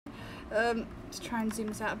Let's try and zoom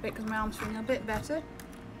this out a bit because my arm's feeling a bit better.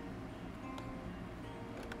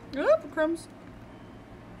 Oh, crumbs.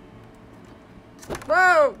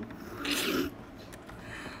 Whoa!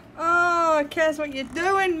 Oh, guess what you're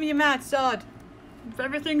doing, you mad sod?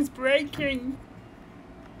 Everything's breaking.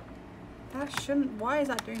 That shouldn't. Why is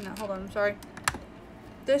that doing that? Hold on, I'm sorry.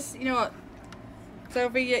 This, you know what?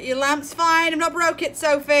 Sophie, your lamp's fine. I've not broke it,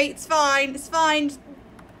 Sophie. It's fine. It's fine. Just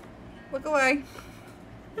look away.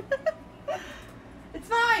 It's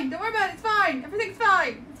fine. Don't worry about it. It's fine. Everything's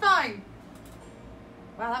fine. It's fine.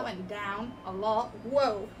 Wow, that went down a lot.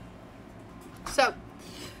 Whoa. So,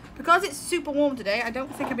 because it's super warm today, I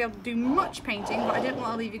don't think I'll be able to do much painting, but I didn't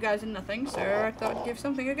want to leave you guys in nothing, so I thought I'd give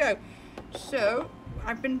something a go. So,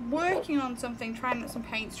 I've been working on something, trying out some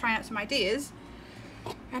paints, trying out some ideas,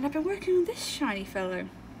 and I've been working on this shiny fellow.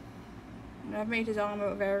 And I've made his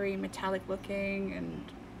armor very metallic looking,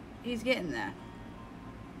 and he's getting there.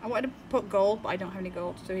 I wanted to put gold, but I don't have any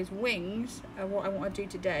gold, so his wings are what I want to do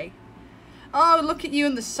today. Oh, look at you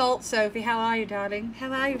in the salt, Sophie. How are you, darling?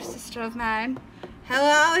 How are you, sister of mine? How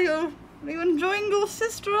are you? Are you enjoying your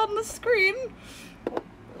sister on the screen?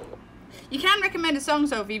 You can recommend a song,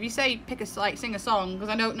 Sophie, if you say sing a song, because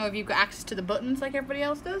I don't know if you've got access to the buttons like everybody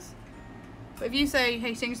else does. But if you say,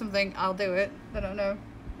 hey, sing something, I'll do it. I don't know.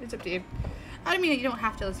 It's up to you. I don't mean that you don't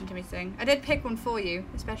have to listen to me sing. I did pick one for you,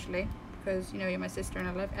 especially, because, you know, you're my sister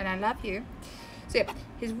and I love you. So yeah,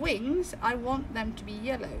 his wings, I want them to be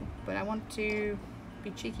yellow, but I want to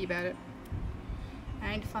be cheeky about it.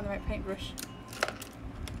 I need to find the right paintbrush.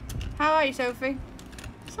 How are you, Sophie?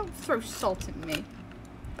 Don't throw salt at me.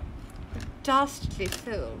 You dastardly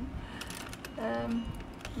fool.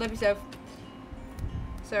 Love yourself.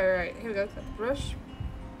 So right, here we go, the brush.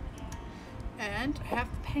 And I have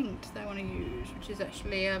the paint that I want to use, which is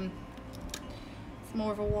actually it's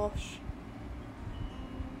more of a wash.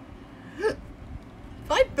 If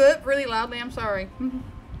I burp really loudly, I'm sorry.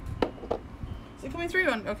 Is it coming through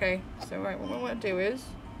on? Okay, so right, what I want to do is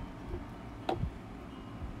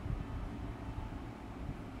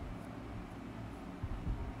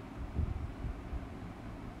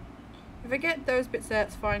if I get those bits there,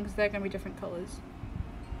 it's fine because they're going to be different colours.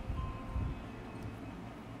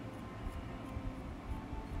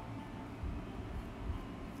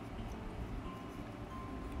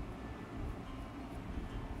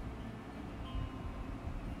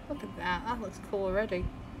 Look at that, that looks cool already.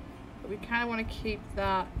 But we kind of want to keep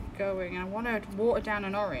that going. I want to water down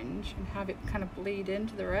an orange and have it kind of bleed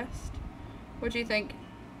into the rest. What do you think?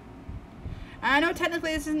 I know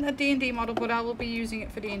technically this isn't a D&D model, but I will be using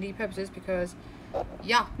it for D&D purposes because,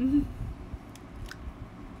 yeah. Can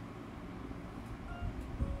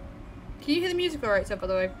you hear the music alright, so by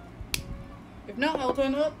the way? If not, I'll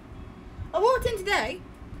turn it up. I walked in today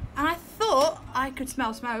and I thought I could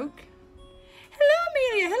smell smoke.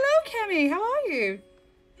 Hello, Amelia. Hello, Kemi. How are you?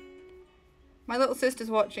 My little sister's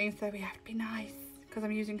watching, so we have to be nice because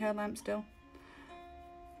I'm using her lamp still.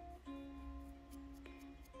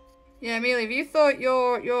 Yeah, Amelia, if you thought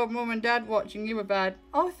your mum and dad watching you were bad,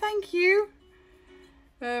 oh, thank you.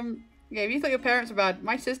 Yeah, if you thought your parents were bad,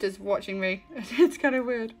 my sister's watching me. It's kind of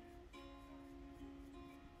weird.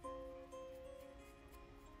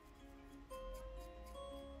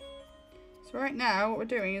 So right now, what we're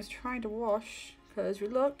doing is trying to wash, because we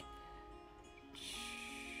look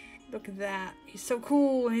at that. He's so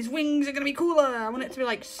cool, and his wings are going to be cooler. I want it to be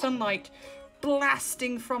like sunlight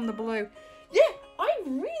blasting from the blue. Yeah, I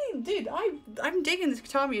really did. I'm digging this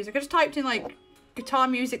guitar music. I just typed in like guitar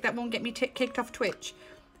music that won't get me kicked off Twitch,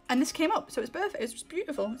 and this came up, so it's perfect. It's just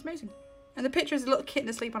beautiful. It's amazing. And the picture is a little kitten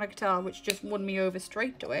asleep on a guitar, which just won me over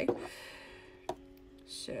straight away.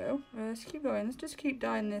 So let's keep going. Let's just keep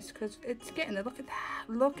dyeing this because it's getting there. Look at that.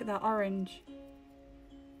 Look at that orange.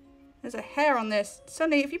 There's a hair on this.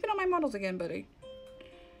 Sonny, have you been on my models again, buddy?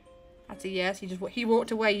 That's a yes. He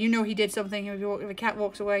walked away. You know he did something. If a cat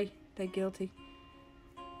walks away, they're guilty.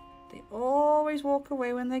 They always walk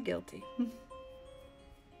away when they're guilty.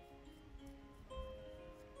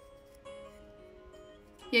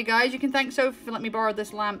 Yeah, guys, you can thank Sophie for letting me borrow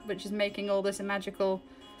this lamp, which is making all this a magical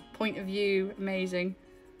point of view amazing.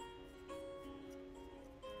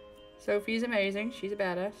 Sophie's amazing. She's a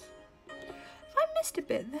badass. I missed a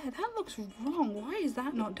bit there. That looks wrong. Why is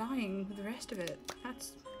that not dying with the rest of it?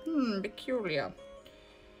 That's peculiar.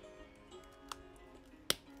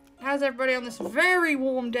 How's everybody on this very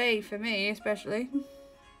warm day for me, especially?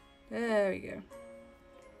 There we go.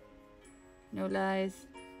 No lies.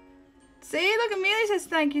 See, look, Amelia says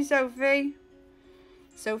thank you, Sophie.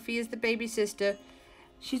 Sophie is the baby sister.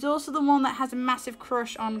 She's also the one that has a massive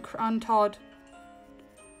crush on Todd.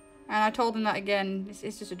 And I told him that again.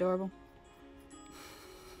 It's just adorable.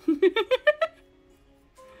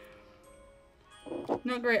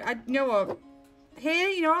 Not great. You know what? Here,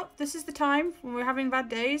 you know what? This is the time when we're having bad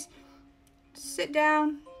days. Sit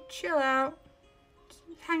down, chill out,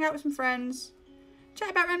 hang out with some friends,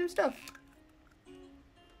 chat about random stuff.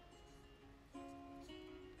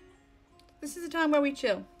 This is the time where we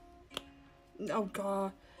chill. Oh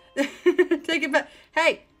god. Take it back.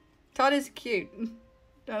 Hey, Todd is cute. And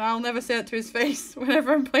I'll never say it to his face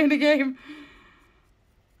whenever I'm playing a game.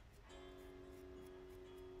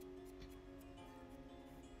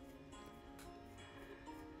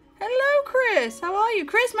 Hello, Chris. How are you?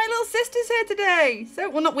 Chris, my little sister's here today. So,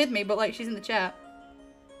 well, not with me, but like she's in the chat.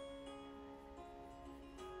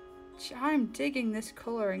 I'm digging this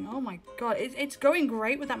colouring. Oh my god, it's going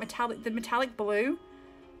great with that metallic blue.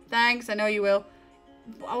 Thanks, I know you will.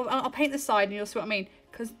 I'll paint the side and you'll see what I mean.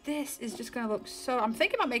 Because this is just going to look so... I'm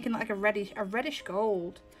thinking about making like a reddish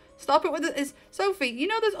gold. Stop it with it. Sophie, you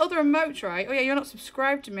know there's other emotes, right? Oh yeah, you're not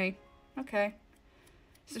subscribed to me. Okay.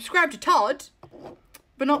 Subscribe to Todd,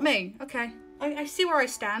 but not me. Okay. I see where I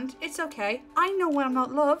stand. It's okay. I know when I'm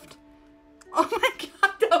not loved. Oh my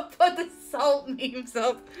god, don't put the salt memes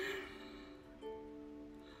up.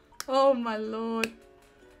 Oh my lord.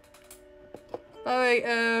 By the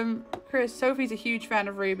way, Chris, Sophie's a huge fan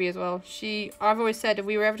of Ruby as well. I've always said if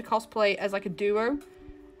we were ever to cosplay as like a duo,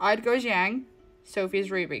 I'd go as Yang, Sophie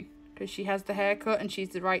is Ruby. Because she has the haircut and she's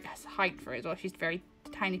the right height for it as well. She's very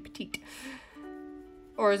tiny petite.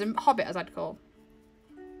 Or as a hobbit, as I'd call.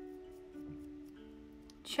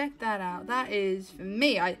 Check that out. That is, for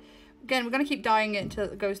me, again, we're going to keep dyeing it until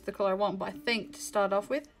it goes to the colour I want. But I think to start off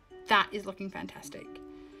with, that is looking fantastic.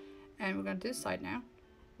 And we're going to do this side now.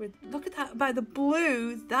 Look at that, by the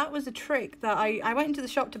blue, that was a trick that I went into the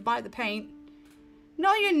shop to buy the paint.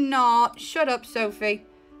 No, you're not. Shut up, Sophie.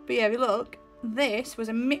 But yeah, if you look, this was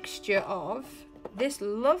a mixture of this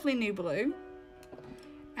lovely new blue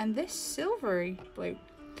and this silvery blue.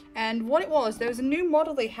 And what it was, there was a new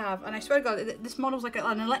model they have, and I swear to God, this model's like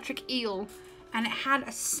an electric eel, and it had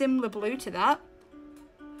a similar blue to that.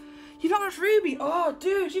 You don't have Ruby? Oh,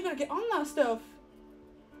 dude, you gotta get on that stuff.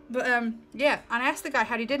 But, yeah, and I asked the guy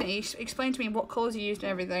how he did it. He explained to me what colours he used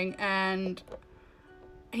and everything, and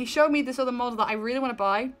he showed me this other model that I really want to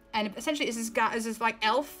buy, and essentially it's this guy, is this like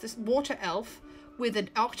elf, this water elf, with an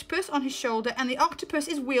octopus on his shoulder, and the octopus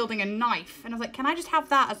is wielding a knife. And I was like, can I just have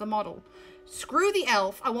that as a model? Screw the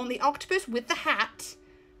elf, I want the octopus with the hat,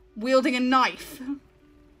 wielding a knife.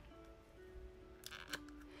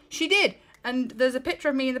 She did, and there's a picture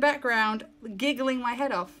of me in the background, giggling my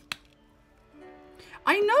head off.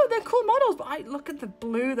 I know they're cool models, but look at the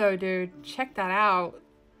blue though, dude. Check that out.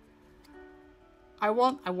 I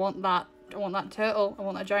want that. I want that turtle. I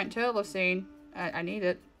want that giant turtle I've seen. I need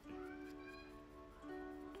it.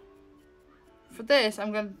 For this,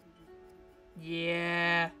 I'm gonna.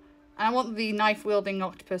 Yeah, and I want the knife wielding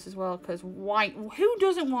octopus as well, because why? Who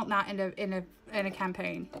doesn't want that in a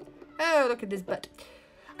campaign? Oh, look at this butt.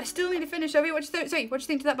 I still need to finish. Sophie, what do you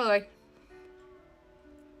think to that, by the way?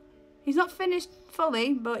 He's not finished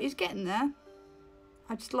fully, but he's getting there.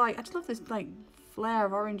 I just love this like flare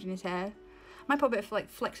of orange in his hair. I might put a bit of like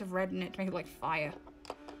flecks of red in it to make it like fire.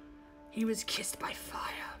 He was kissed by fire.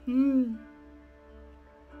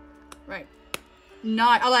 Right.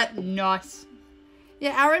 Nice.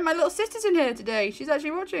 Yeah, Aaron, my little sister's in here today. She's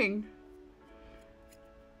actually watching.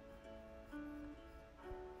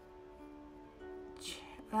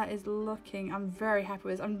 That is looking. I'm very happy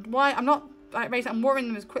with this. I'm warming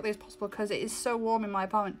them as quickly as possible because it is so warm in my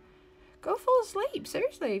apartment. Go fall asleep,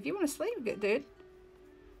 seriously. If you want to sleep, dude.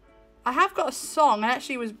 I have got a song. I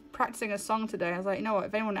actually was practicing a song today. I was like, you know what?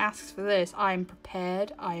 If anyone asks for this, I am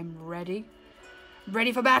prepared. I am ready.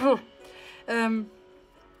 Ready for battle. But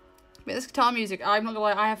this guitar music, I'm not gonna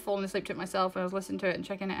lie, I have fallen asleep to it myself when I was listening to it and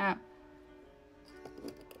checking it out.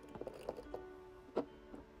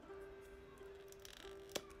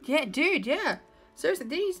 Yeah, dude, yeah. Seriously,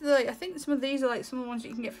 these are like, I think some of these are like some of the ones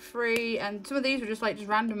you can get for free, and some of these were just like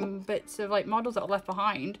random bits of like models that were left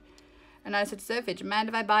behind. And I said to Sophie, do you mind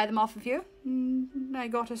if I buy them off of you? And I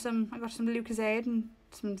got her some Lucozade and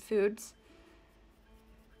some foods.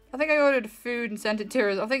 I think I ordered food and sent it to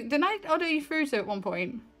her. Didn't I order you food at one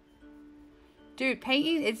point? Dude,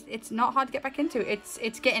 painting, it's not hard to get back into.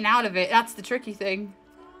 It's getting out of it. That's the tricky thing.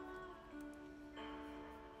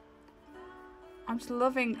 I'm just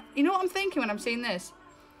loving... You know what I'm thinking when I'm seeing this?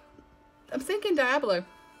 I'm thinking Diablo.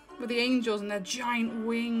 With the angels and their giant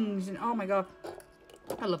wings. And oh my god.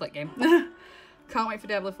 I love that game. Can't wait for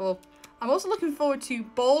Diablo 4. I'm also looking forward to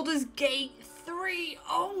Baldur's Gate 3.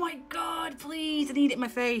 Oh my god, please. I need it in my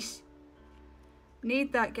face.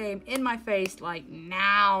 Need that game in my face, like,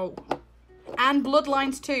 now. And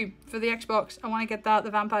Bloodlines 2 for the Xbox. I want to get that,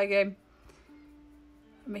 the vampire game.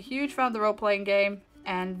 I'm a huge fan of the role-playing game,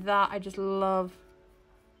 and that I just love.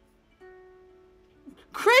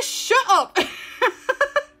 Chris, shut up!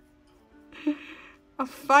 I'll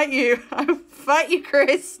fight you. I'll fight you,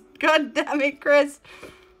 Chris. God damn it, Chris.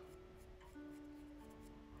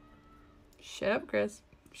 Shut up, Chris.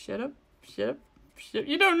 Shut up. Shut up. Shut up.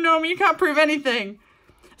 You don't know me. You can't prove anything.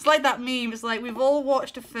 It's like that meme. It's like we've all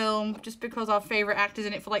watched a film just because our favourite actor's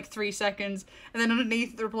in it for like 3 seconds. And then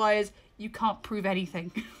underneath the reply is, you can't prove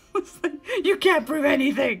anything. It's like, you can't prove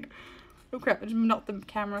anything. Oh crap, I just knocked the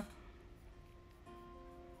camera.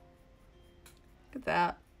 Look at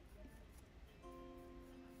that.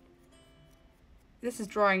 This is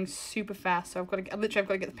drying super fast, so I've got to get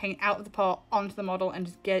the paint out of the pot onto the model and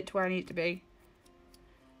just get it to where I need it to be.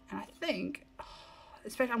 And I think,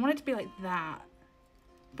 especially, I want it to be like that,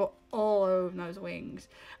 but all over those wings.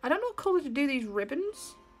 I don't know what colour to do these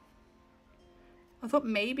ribbons. I thought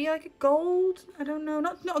maybe like a gold. I don't know,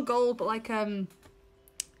 not a gold, but like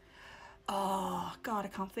oh god, I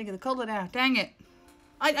can't think of the colour now. Dang it!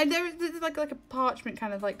 There's like a parchment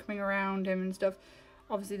kind of like coming around him and stuff.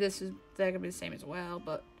 Obviously, they're gonna be the same as well,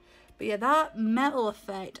 but yeah, that metal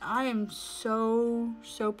effect. I am so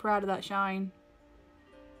proud of that shine.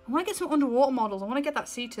 I want to get some underwater models. I want to get that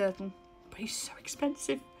sea turtle, but he's so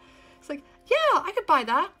expensive. It's like, yeah, I could buy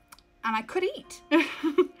that, and I could eat.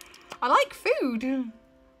 I like food.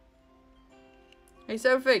 Hey,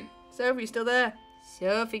 Sophie. Sophie, you still there?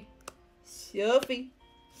 Sophie. Sophie.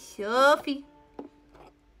 Sophie.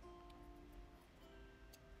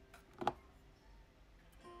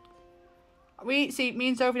 See, me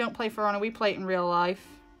and Sophie don't play For Honor. We play it in real life.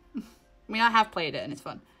 I mean, I have played it, and it's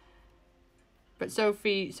fun. But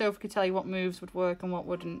Sophie could tell you what moves would work and what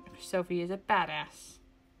wouldn't. Sophie is a badass.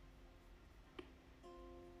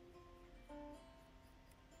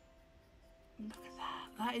 Look at that.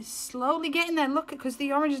 That is slowly getting there. Look, because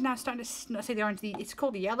the orange is now starting to... I say the orange, it's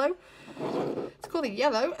called the yellow. It's called the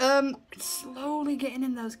yellow. It's slowly getting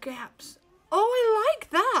in those gaps. Oh, I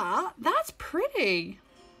like that. That's pretty.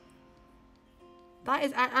 That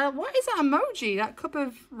is... what is that emoji? That cup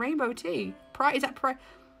of rainbow tea? Is that pride?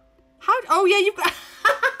 How? Oh, yeah, you've got...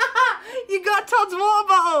 you got Todd's water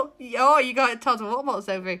bottle. Oh, you got Todd's water bottle,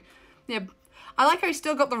 Sophie. Yeah. I like how you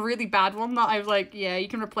still got the really bad one that I was like, yeah, you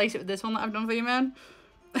can replace it with this one that I've done for you, man.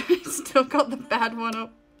 Still got the bad one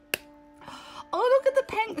up. Oh, look at the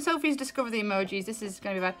pink. Sophie's discovered the emojis. This is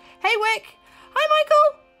going to be bad. Hey, Wick. Hi,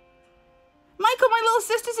 Michael. Michael, my little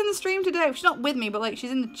sister's in the stream today. She's not with me, but like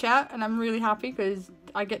she's in the chat, and I'm really happy because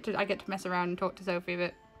I get to mess around and talk to Sophie a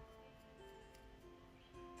bit.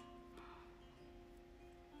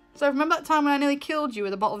 So remember that time when I nearly killed you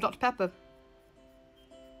with a bottle of Dr. Pepper?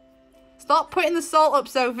 Stop putting the salt up,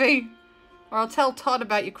 Sophie, or I'll tell Todd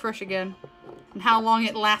about your crush again and how long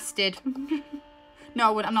it lasted.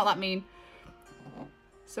 No, I'm not that mean.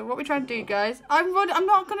 So what we're trying to do, guys? I'm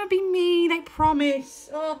not gonna be mean. I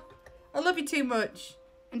promise. Oh, I love you too much,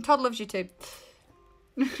 and Todd loves you too.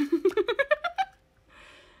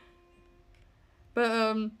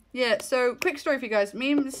 But yeah. So quick story for you guys.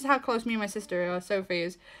 This is how close me and my sister, Sophie,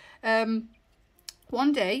 is.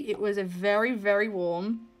 One day it was a very, very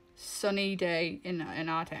warm, sunny day in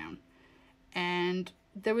our town, and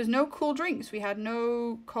there was no cool drinks. We had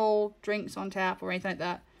no cold drinks on tap or anything like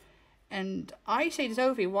that. And I say to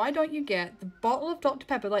Sophie, why don't you get the bottle of Dr.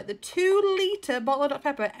 Pepper, like the 2-litre bottle of Dr.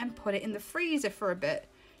 Pepper, and put it in the freezer for a bit,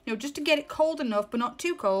 you know, just to get it cold enough, but not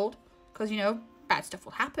too cold, because, you know, bad stuff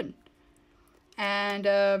will happen. And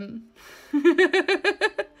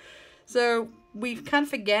so we kind of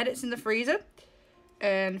forget it's in the freezer.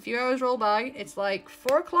 And a few hours roll by. It's like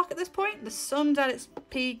 4 o'clock at this point. The sun's at its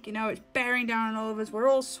peak. You know, it's bearing down on all of us. We're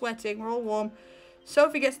all sweating. We're all warm.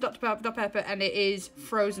 Sophie gets Dr. Pepper, and it is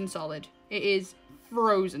frozen solid. It is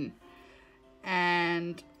frozen.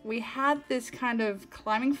 And we had this kind of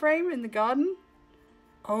climbing frame in the garden.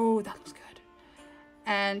 Oh, that looks good.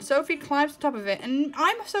 And Sophie climbs to the top of it. And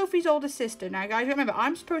I'm Sophie's older sister. Now, guys, remember,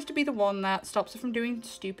 I'm supposed to be the one that stops her from doing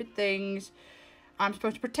stupid things. I'm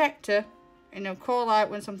supposed to protect her. You know, call out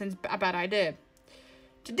when something's a bad idea.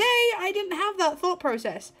 Today, I didn't have that thought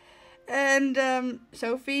process. And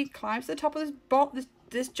Sophie climbs to the top of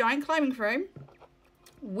this giant climbing frame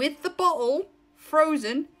with the bottle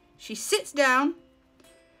frozen. She sits down,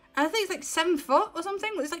 and I think it's like 7 foot or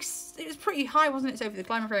something. It was pretty high, wasn't it, Sophie, the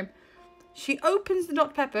climbing frame? She opens the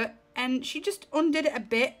Dr. Pepper, and she just undid it a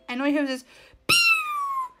bit, and all you hear is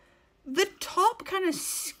pew, the top kind of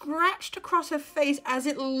scratched across her face as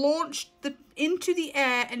it launched into the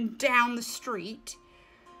air and down the street.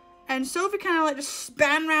 And Sophie kind of like just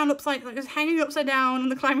span round upside, like just hanging upside down on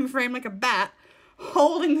the climbing frame like a bat,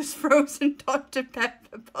 holding this frozen Dr.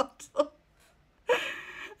 Pepper bottle.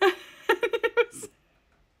 And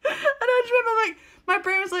I just remember, like, my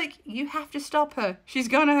brain was like, you have to stop her. She's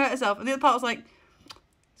going to hurt herself. And the other part was like,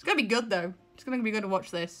 it's going to be good, though. It's going to be good to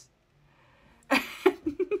watch this.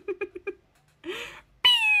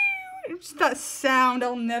 Just that sound.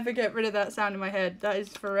 I'll never get rid of that sound in my head. That is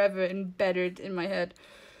forever embedded in my head.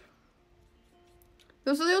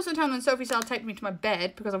 There was also a time when Sophie started taking me to my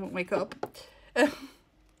bed because I wouldn't wake up. There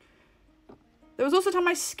was also a time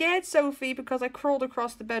I scared Sophie because I crawled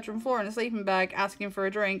across the bedroom floor in a sleeping bag asking for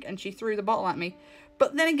a drink and she threw the bottle at me.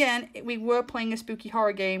 But then again, we were playing a spooky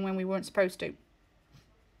horror game when we weren't supposed to.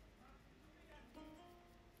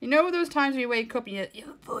 You know those times when you wake up and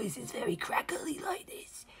your voice is very crackly like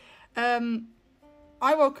this?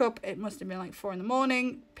 I woke up, it must have been like 4 in the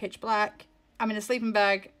morning, pitch black. I'm in a sleeping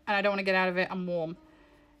bag and I don't want to get out of it, I'm warm.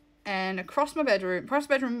 And across the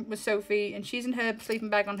bedroom was Sophie, and she's in her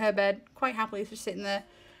sleeping bag on her bed, quite happily just sitting there.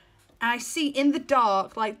 And I see in the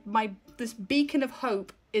dark, like this beacon of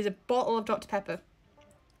hope is a bottle of Dr. Pepper.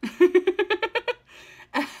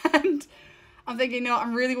 And I'm thinking, no,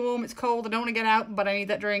 I'm really warm, it's cold, I don't want to get out, but I need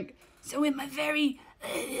that drink. So in my very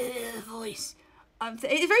voice,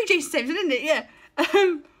 it's very Jason Simpson, isn't it? Yeah.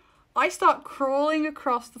 I start crawling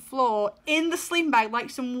across the floor in the sleeping bag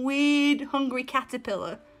like some weird hungry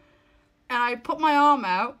caterpillar. And I put my arm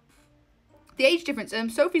out. The age difference,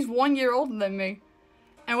 Sophie's 1 year older than me.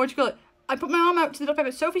 And what do you call it? I put my arm out to the Dr.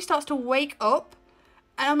 Pepper. Sophie starts to wake up.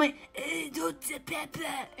 And I'm like, Dr.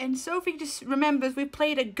 Pepper. And Sophie just remembers we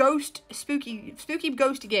played a spooky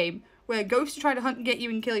ghosty game where ghosts try to hunt and get you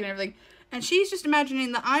and kill you and everything. And she's just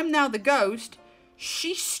imagining that I'm now the ghost.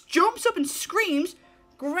 She jumps up and screams,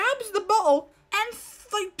 grabs the bottle, and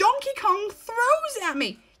like Donkey Kong throws it at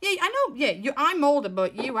me. Yeah, I know. Yeah, I'm older,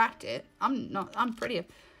 but you act it. I'm not. I'm prettier.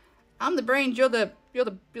 I'm the brains. You're the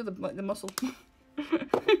muscle.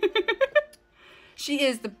 She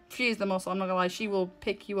is the muscle. I'm not gonna lie. She will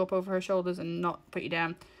pick you up over her shoulders and not put you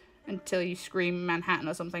down until you scream Manhattan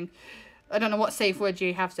or something. I don't know what safe word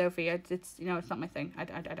you have, Sophie. It's it's not my thing. I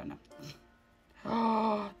don't know.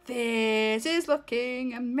 Oh, this is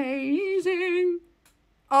looking amazing.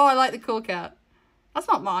 Oh, I like the cool cat. That's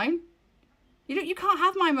not mine. You can't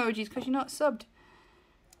have my emojis because you're not subbed.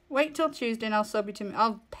 Wait till Tuesday and I'll sub you to me.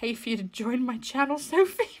 I'll pay for you to join my channel,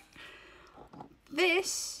 Sophie.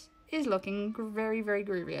 This is looking very, very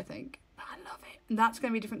groovy, I think. I love it. And that's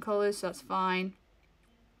going to be different colours, so that's fine.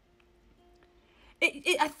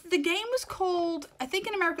 The game was called, I think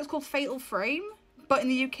in America it's called Fatal Frame, but in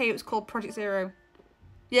the UK it was called Project Zero.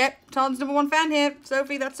 Yep, Tom's #1 fan here.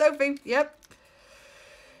 Sophie, that's Sophie. Yep.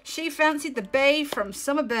 She fancied the bae from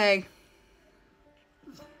Summer Bay.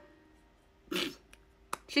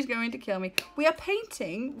 She's going to kill me. We are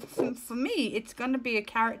painting, for me, it's going to be a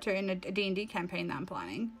character in a D&D campaign that I'm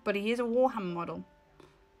planning, but he is a Warhammer model.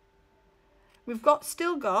 We've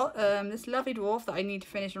still got this lovely dwarf that I need to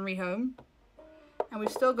finish and rehome. And we've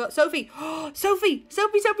still got Sophie. Oh, Sophie!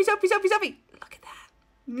 Sophie! Look at that.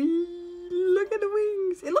 Look at the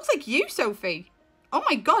wings. It looks like you, Sophie. Oh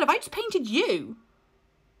my god, have I just painted you?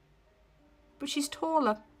 But she's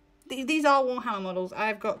taller. These are Warhammer models.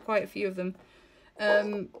 I've got quite a few of them.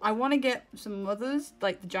 I want to get some others,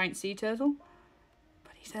 like the giant sea turtle.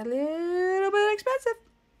 But he's a little bit expensive.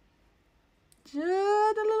 Just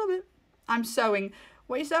a little bit. I'm sewing.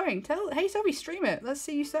 What are you sewing? Hey, Sophie, stream it. Let's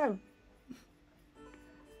see you sew.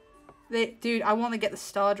 Dude, I want to get the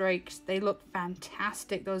Star Drakes. They look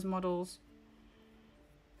fantastic, those models.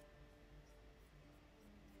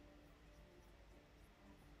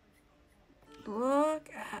 Look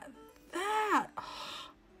at that. Oh,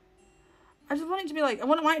 I just want it to be like, I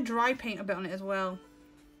want dry paint a bit on it as well.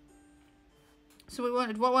 So what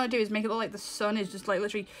I want to do is make it look like the sun is just like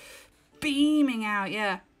literally beaming out.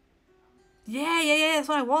 Yeah, that's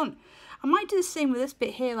what I want. I might do the same with this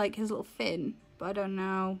bit here, like his little fin, but I don't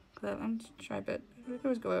know. I'm just try a bit. We can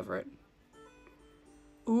always go over it.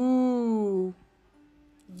 Ooh,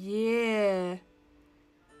 yeah.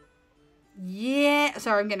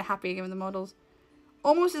 Sorry, I'm getting happy again with the models.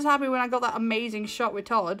 Almost as happy when I got that amazing shot with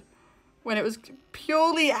Todd, when it was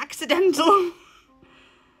purely accidental.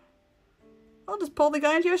 I'll just pull the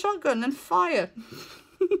guy into a shotgun and fire.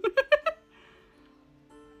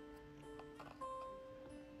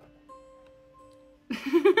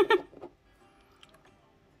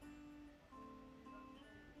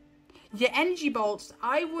 Your energy bolts,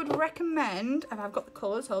 I would recommend, and I've got the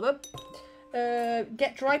colours, hold up,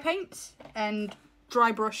 get dry paints and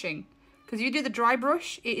dry brushing. Because if you do the dry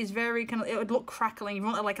brush, it is very kind of, it would look crackling. You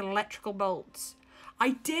want it like electrical bolts.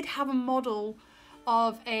 I did have a model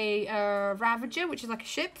of a Ravager, which is like a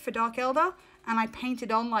ship for Dark Eldar, and I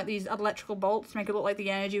painted on like these electrical bolts to make it look like the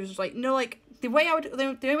energy was just like, no, like the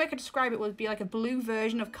only way I could describe it would be like a blue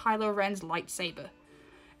version of Kylo Ren's lightsaber,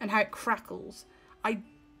 and how it crackles.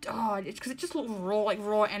 It's because it just looked raw, like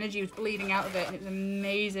raw energy was bleeding out of it, and it was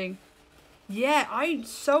amazing. Yeah, I'm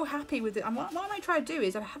so happy with it. And what I might try to do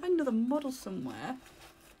is I have another model somewhere.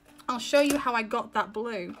 I'll show you how I got that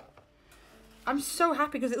blue. I'm so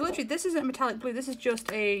happy because it literally, this isn't a metallic blue. This is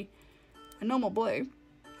just a normal blue.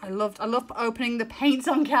 I love opening the paints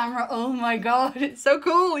on camera. Oh my god, it's so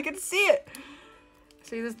cool. You can see it.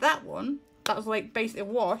 See, there's that one. That was like basically a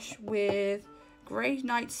wash with Grey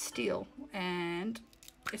Knight Steel, and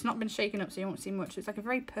it's not been shaken up, so you won't see much. It's like a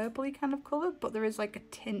very purpley kind of colour, but there is like a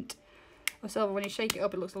tint of silver. When you shake it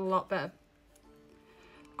up, it looks a lot better.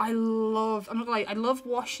 I'm not gonna lie, I love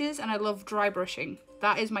washes and I love dry brushing.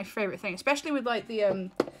 That is my favourite thing, especially with like the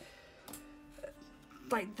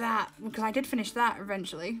like that, because I did finish that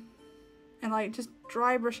eventually. And like just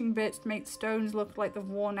dry brushing bits to make the stones look like they're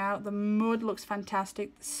worn out. The mud looks fantastic.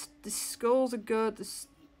 The skulls are good.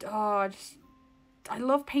 I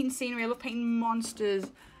love painting scenery. I love painting monsters.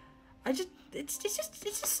 It's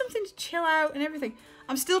just something to chill out and everything.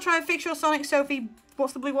 I'm still trying to fix your Sonic Sophie.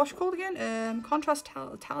 What's the blue wash called again? Contrast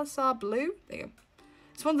Talisar Blue. There you go.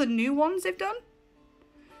 It's one of the new ones they've done.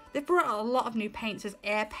 They've brought out a lot of new paints. There's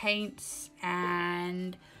air paints,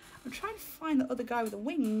 and I'm trying to find the other guy with the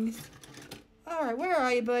wings. Alright, where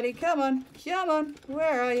are you, buddy? Come on. Come on.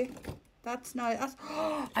 Where are you? That's not...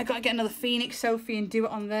 I gotta get another Phoenix Sophie and do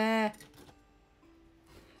it on there.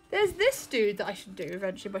 There's this dude that I should do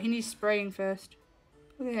eventually, but he needs spraying first.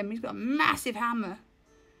 Look at him. He's got a massive hammer.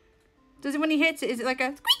 Does it, when he hits it, is it like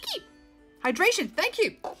a squeaky? Hydration. Thank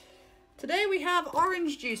you. Today we have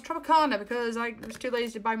orange juice, Tropicana, because I was too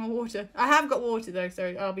lazy to buy more water. I have got water though,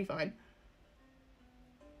 so I'll be fine.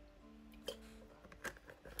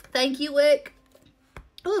 Thank you, Wick.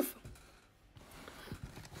 Oof.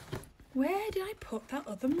 Where did I put that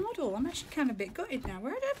other model? I'm actually kind of a bit gutted now.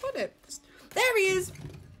 Where did I put it? There he is.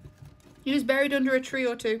 He was buried under a tree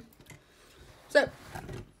or two. So,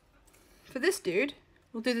 for this dude,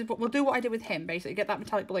 we'll do what I did with him, basically. Get that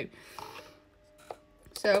metallic blue.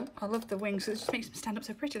 So, I love the wings. So it just makes them stand up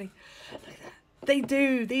so prettily. Look at that. They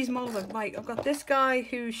do. These models are like, I've got this guy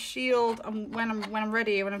whose shield, when I'm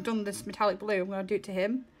ready, when I've done this metallic blue, I'm going to do it to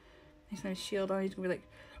him. He's going to shield on. He's going to be like,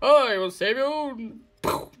 I will save you.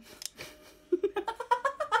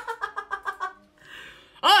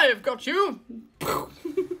 I have got you.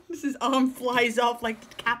 His arm flies off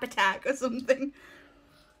like Cap Attack or something.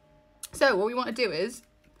 So what we want to do is,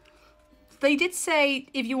 they did say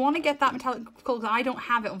if you want to get that metallic colour, I don't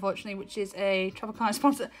have it unfortunately, which is a Tropicana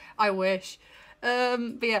sponsor. I wish.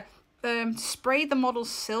 But yeah, spray the model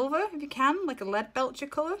silver if you can, like a lead belcher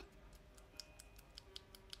colour.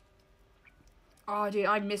 Oh dude,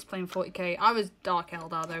 I miss playing 40k. I was Dark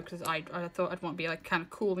Eldar though, because I thought I'd want to be like kind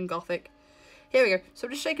of cool and gothic. Here we go. So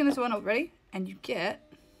I'm just shaking this one up, ready? And you get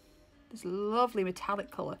this lovely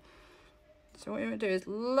metallic colour. So what you're going to do is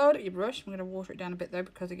load up your brush. I'm going to water it down a bit though,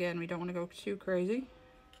 because again, we don't want to go too crazy.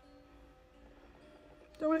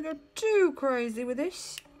 Don't want to go too crazy with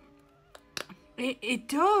this. It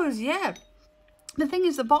does, yeah. The thing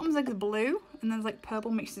is, the bottom's like blue, and then like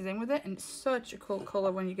purple mixes in with it, and it's such a cool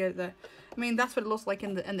colour when you get it there. I mean, that's what it looks like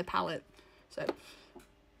in the palette.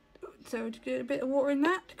 So to get a bit of water in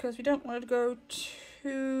that, because we don't want it to go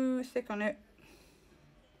too thick on it.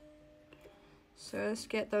 So let's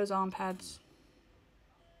get those arm pads.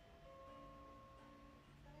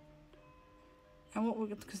 And what we're,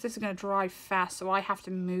 because this is going to dry fast, so I have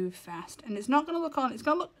to move fast. And it's not going to look on, it's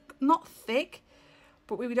going to look not thick,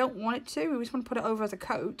 but we don't want it to. We just want to put it over as a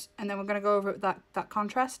coat, and then we're going to go over it with that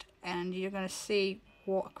contrast, and you're going to see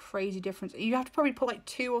what a crazy difference. You have to probably put like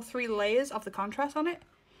 2 or 3 layers of the contrast on it.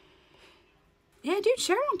 Yeah, dude,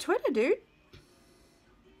 share it on Twitter, dude.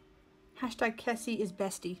 Hashtag Kessie is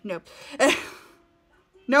bestie. No.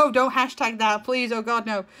 No, don't hashtag that, please. Oh god,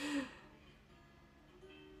 no.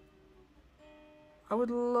 I would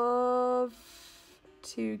love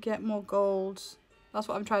to get more golds. That's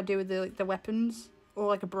what I'm trying to do with the weapons. Or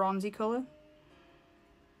like a bronzy colour.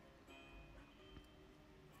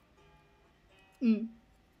 I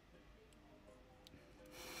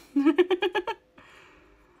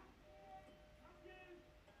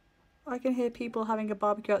can hear people having a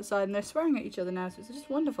barbecue outside and they're swearing at each other now, so it's just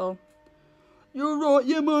wonderful. You're right,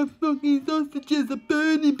 yeah, my fucking sausages are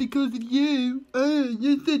burning because of you. Oh,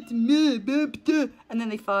 you're such a me. And then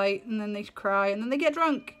they fight, and then they cry, and then they get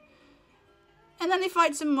drunk. And then they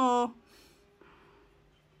fight some more.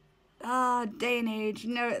 Ah, day and age.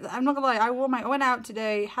 You know, I'm not gonna lie, I went out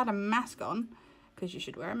today, had a mask on, because you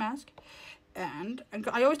should wear a mask. And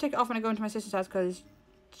I always take it off when I go into my sister's house, because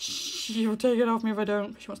she will take it off me if I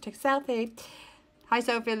don't. She wants to take a selfie. Hi,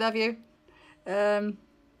 Sophie, I love you.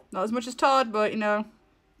 Not as much as Todd, but, you know,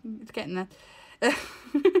 it's getting there.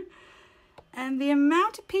 And the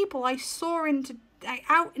amount of people I saw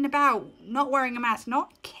out and about, not wearing a mask,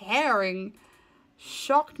 not caring,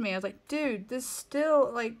 shocked me. I was like, dude, there's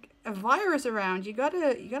still, like, a virus around. You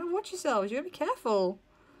gotta watch yourselves. You gotta be careful.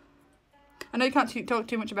 I know you can't talk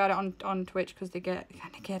too much about it on Twitch, because they kind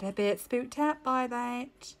of get a bit spooked out by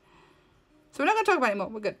that. So we're not going to talk about it anymore.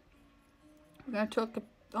 We're good. We're going to talk...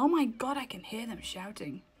 Oh my god, I can hear them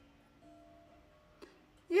shouting.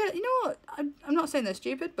 Yeah, you know what? I'm not saying they're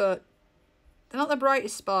stupid, but they're not the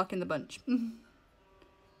brightest spark in the bunch.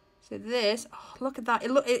 So this... Oh, look at that.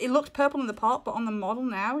 It looked purple in the pot, but on the model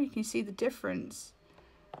now, you can see the difference.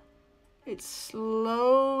 It's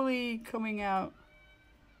slowly coming out.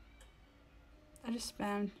 I just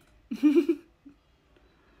spammed.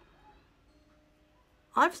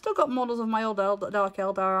 I've still got models of my old Dark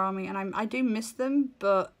Eldar army, and I do miss them,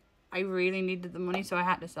 but I really needed the money, so I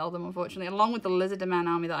had to sell them, unfortunately, along with the Lizardman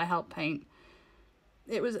army that I helped paint.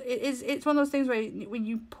 It's one of those things where when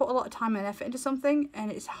you put a lot of time and effort into something,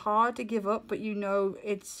 and it's hard to give up, but you know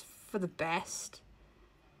it's for the best.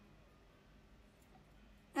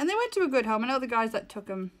 And they went to a good home. I know the guys that took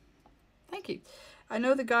them. Thank you. I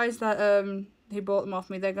know the guys that who bought them off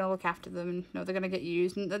me. They're gonna look after them, and they're gonna get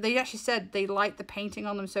used. And they actually said they liked the painting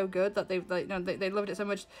on them so good that they loved it so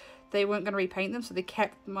much they weren't gonna repaint them. So they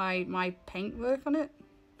kept my paint work on it.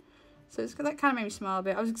 So that kind of made me smile a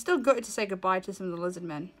bit. I was still gutted to say goodbye to some of the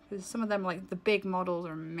Lizardmen, because some of them, like the big models,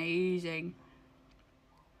 are amazing.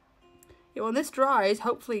 Yeah, when this dries,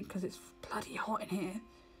 hopefully, because it's bloody hot in here.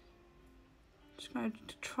 Just going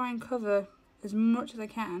to try and cover as much as I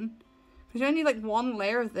can. There's only like one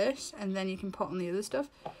layer of this, and then you can put on the other stuff.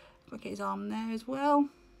 Look at his arm there as well.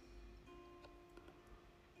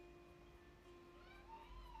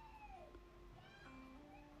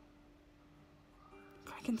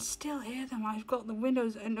 I can still hear them. I've got the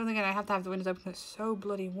windows, and again, I have to have the windows open because it's so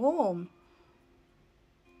bloody warm.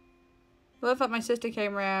 I love that my sister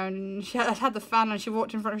came around and she had the fan on. She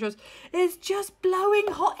walked in front and she goes, "It's just blowing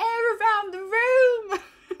hot air around the room."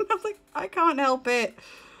 And I was like, I can't help it.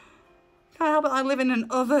 Can't help it. I live in an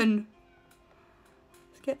oven.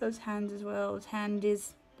 Let's get those hands as well. Those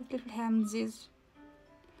handies. Those little handsies.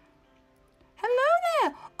 Hello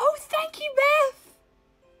there. Oh, thank you, Beth.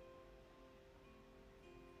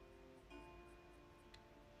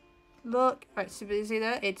 Look. Alright, so you see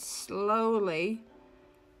that? It's slowly.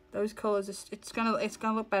 Those colours, it's gonna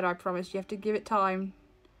look better, I promise. You have to give it time.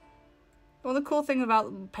 Well, the cool thing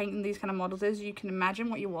about painting these kind of models is you can imagine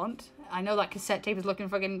what you want. I know that cassette tape is looking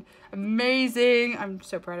fucking amazing. I'm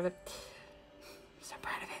so proud of it. So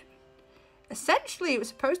proud of it. Essentially, it was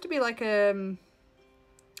supposed to be like a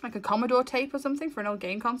Commodore tape or something for an old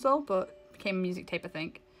game console, but it became a music tape, I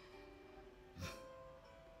think.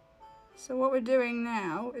 So what we're doing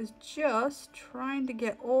now is just trying to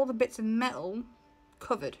get all the bits of metal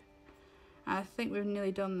covered. I think we've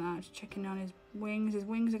nearly done that. Just checking on his wings. His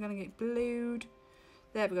wings are going to get glued.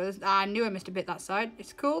 There we go. I knew I missed a bit that side.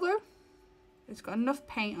 It's cool though. It's got enough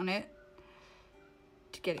paint on it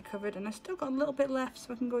to get it covered, and I still got a little bit left,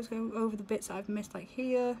 so I can go over the bits that I've missed, like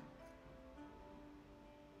here,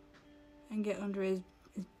 and get under his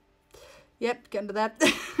yep, get under that.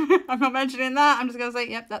 I'm not mentioning that. I'm just going to say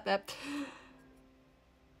yep, that.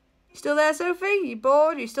 You still there, Sophie? You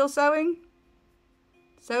bored? You still sewing?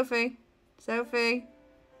 Sophie.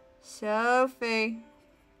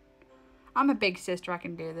 I'm a big sister, I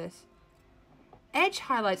can do this. Edge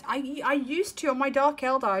highlights. I used to, on my Dark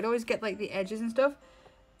Eldar, I'd always get like the edges and stuff.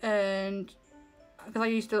 And because I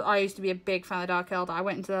used to be a big fan of Dark Eldar, I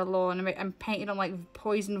went into their lore and painted on like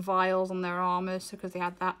poison vials on their armor, so because they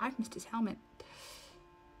had that. I've missed his helmet.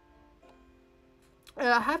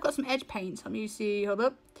 I have got some edge paints. Let me see, hold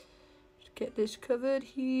up. Just get this covered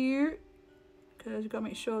here. Because we've got to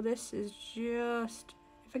make sure this is just...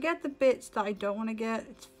 If I get the bits that I don't want to get,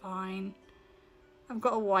 it's fine. I've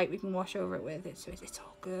got a white we can wash over it with. It's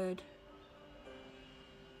all good.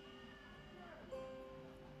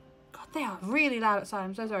 God, they are really loud outside.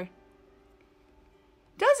 I'm so sorry.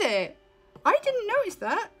 Does it? I didn't notice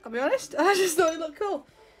that, I'll be honest. I just thought it looked cool.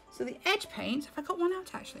 So the edge paints, have I got one out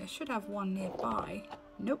actually? I should have one nearby.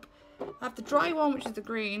 Nope. I have the dry one, which is the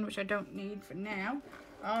green, which I don't need for now.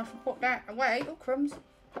 I'll put that away. Oh, crumbs.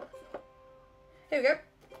 Here we go.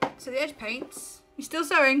 So the edge paints. You're still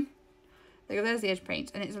sewing. There you go, there's the edge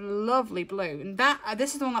paint. And it's a lovely blue. And that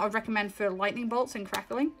this is the one that I would recommend for lightning bolts and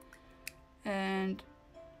crackling. And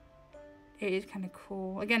it is kind of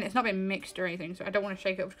cool. Again, it's not been mixed or anything, so I don't want to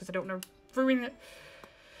shake it up because I don't want to ruin it.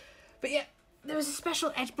 But yeah, there was a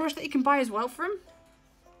special edge brush that you can buy as well for him.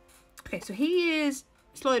 Okay, so he is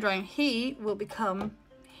slowly drying. He will become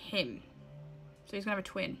him. So he's going to have a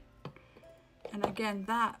twin. And again,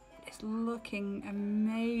 that is looking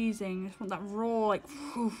amazing. I just want that raw, like,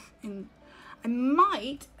 whoof, in. I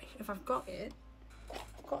might, if I've got it,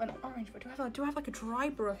 I've got an orange, but do I have like a dry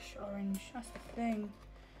brush orange? That's the thing.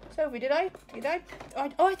 Sophie, did I?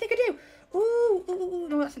 Oh, I think I do. Ooh,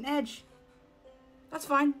 no, that's an edge. That's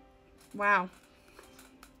fine. Wow.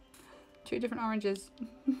 2 different oranges.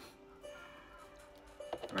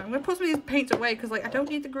 Right, I'm going to put some of these paints away because, like, I don't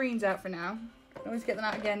need the greens out for now. I can always get them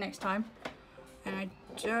out again next time. And I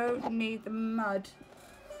don't need the mud.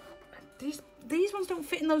 These ones don't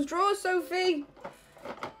fit in those drawers, Sophie.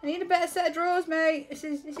 I need a better set of drawers, mate. This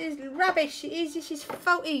is rubbish. This is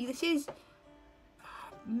faulty. This is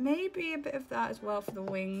maybe a bit of that as well for the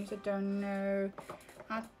wings. I don't know.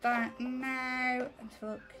 I don't know. Let's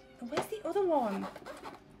look. Where's the other one?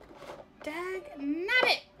 Dag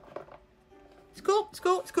nabbit. It's cool. It's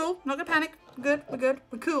cool. It's cool. I'm not gonna panic. We're good. We're good.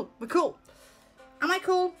 We're cool. We're cool. Am I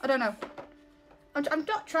cool? I don't know. I'm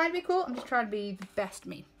not trying to be cool. I'm just trying to be the best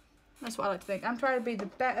me. That's what I like to think. I'm trying to be the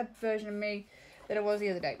better version of me that I was the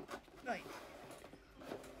other day. Right.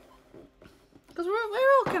 Because we're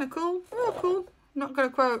all kind of cool. We're all cool. I'm not going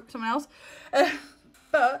to quote someone else.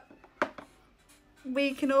 But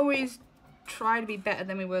we can always try to be better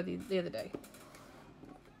than we were the other day.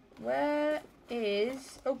 Where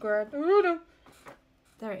is... Oh, God. Oh, no.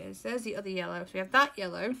 There it is. There's the other yellow. So we have that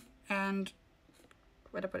yellow and...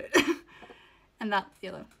 Where'd I put it? And that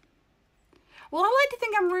yellow. Well, I like to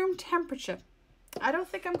think I'm room temperature. I don't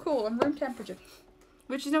think I'm cool. I'm room temperature.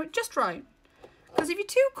 Which is just right. Because if you're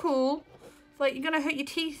too cool, like, you're going to hurt your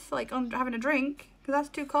teeth, like, on having a drink. Because that's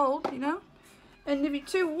too cold, you know? And if you're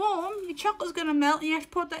too warm, your chocolate's going to melt and you have to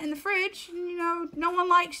put that in the fridge. And, you know, no one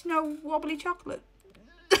likes no wobbly chocolate.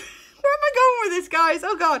 Where am I going with this, guys?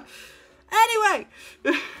 Oh, God. Anyway.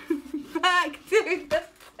 Back to the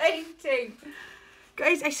painting.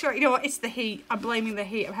 Guys, I swear, you know what? It's the heat. I'm blaming the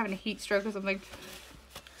heat. I'm having a heat stroke or something.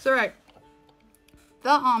 So, right.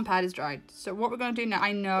 That arm pad is dried. So what we're going to do now,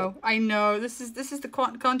 I know. This is the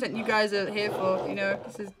content you guys are here for. You know,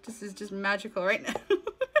 this is just magical right now.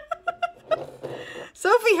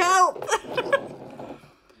 Sophie, help!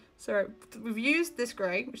 So right, we've used this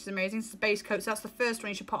grey, which is amazing. This is base coat. So that's the first one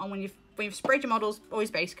you should put on when you've sprayed your models. Always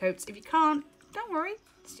base coats. If you can't, don't worry.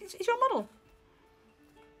 It's your model.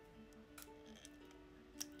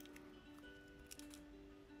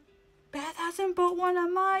 Beth hasn't bought one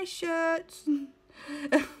of my shirts.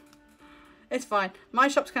 It's fine. My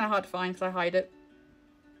shop's kind of hard to find because I hide it.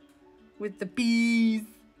 With the bees.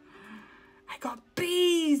 I got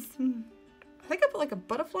bees. I think I put like a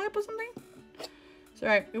butterfly up or something. So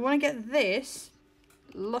right, we want to get this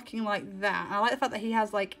looking like that. And I like the fact that he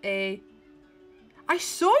has like a... I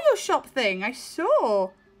saw your shop thing. I saw.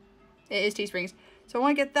 It is Teesprings. So I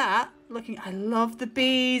want to get that looking... I love the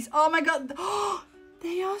bees. Oh my God. Oh,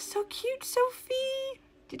 they are so cute, Sophie.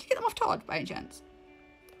 Did you get them off Todd by any chance?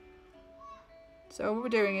 So what we're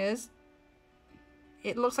doing is,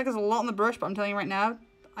 it looks like there's a lot on the brush, but I'm telling you right now,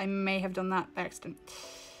 I may have done that by accident.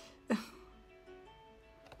 It's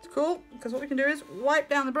cool, because what we can do is wipe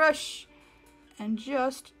down the brush and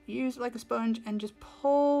just use it like a sponge and just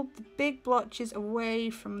pull the big blotches away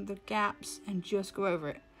from the gaps and just go over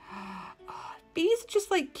it. Oh, bees are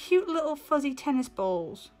just like cute little fuzzy tennis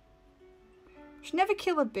balls. Should never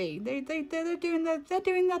kill a bee. They're doing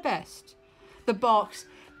their best. The box.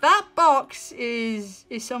 That box is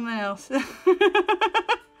something else. The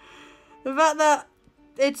fact that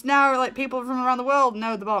it's now like people from around the world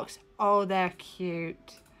know the box. Oh, they're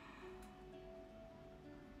cute.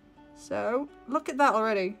 So look at that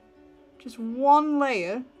already. Just one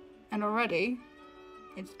layer, and already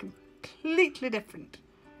it's completely different.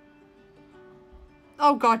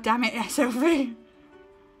 Oh God damn it, Sophie.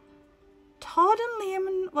 Todd and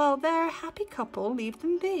Liam, well, they're a happy couple. Leave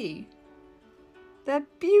them be. They're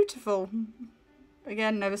beautiful.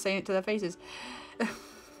 Again, never saying it to their faces.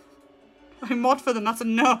 I mod for them, that's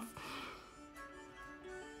enough.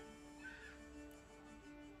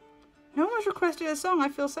 No one was requested a song. I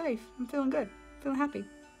feel safe. I'm feeling good. I'm feeling happy.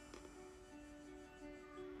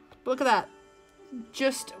 But look at that.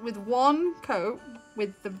 just with one coat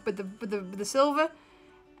with the silver,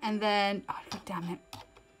 and then oh God damn it,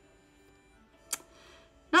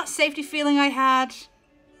 that safety feeling I had,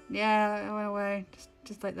 yeah, it went away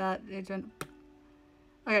just like that. It went.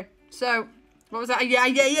 Okay, so what was that? Yeah.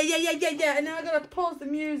 And now I gotta pause the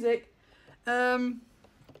music.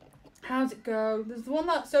 How's it go? There's the one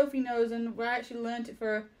that Sophie knows, and where I actually learnt it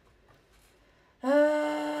for.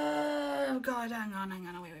 Oh God, hang on,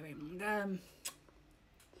 wait.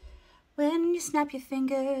 When you snap your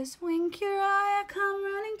fingers, wink your eye, I come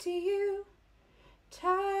running to you,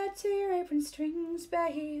 tied to your apron strings,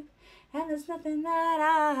 babe, and there's nothing that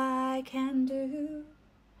I can do.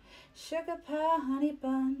 Sugar pie, honey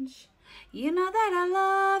bunch, you know that I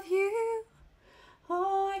love you.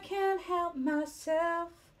 Oh, I can't help myself.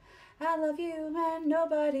 I love you and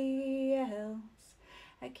nobody else.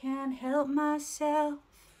 I can't help myself.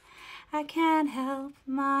 I can't help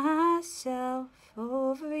myself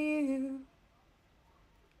over you.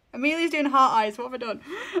 Amelia's doing heart eyes. What have I done?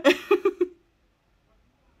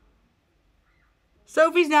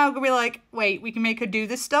 Sophie's now gonna be like, wait, we can make her do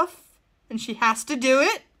this stuff? And she has to do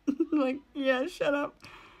it? Like, yeah, shut up.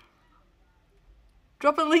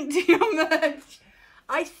 Drop a link to your merch.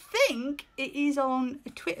 I think it is on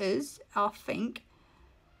Twitter's, I think.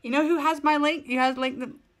 You know who has my link? You has link that.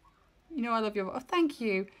 You know I love your. Oh, thank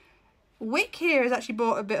you. Wick here has actually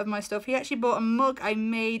bought a bit of my stuff. He actually bought a mug I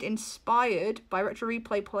made inspired by Retro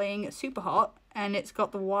Replay playing Super Hot, and it's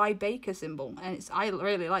got the Y Baker symbol, and I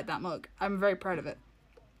really like that mug. I'm very proud of it.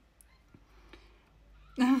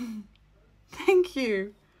 Thank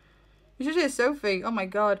you. You should hear Sophie. Oh my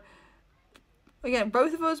God. Again,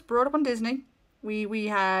 both of us brought up on Disney. We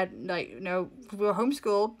had, like, you know, we were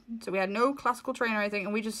homeschooled, so we had no classical training or anything,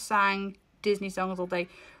 and we just sang Disney songs all day.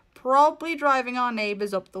 Probably driving our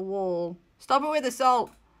neighbours up the wall. Stop it with the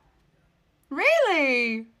salt.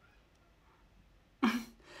 Really?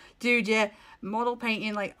 Dude, yeah. Model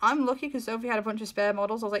painting, like, I'm lucky because Sophie had a bunch of spare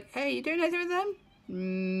models. I was like, hey, you doing anything with them?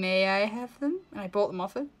 May I have them? And I bought them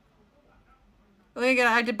off her. Well, again,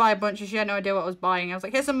 I did buy a bunch and she had no idea what I was buying. I was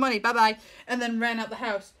like, here's some money, bye-bye. And then ran out the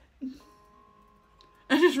house.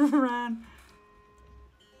 I just ran.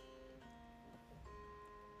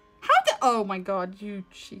 How did... Oh my God, you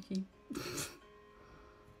cheeky.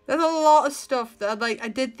 There's a lot of stuff that I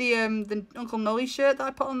did the Uncle Nolly shirt that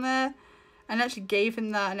I put on there. And actually gave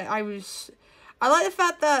him that. And I like the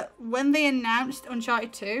fact that when they announced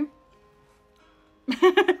Uncharted 2...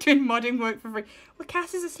 doing modding work for free. Well,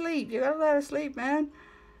 Cass is asleep. You gotta let her sleep, man.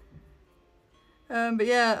 But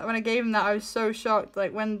yeah, when I gave him that, I was so shocked.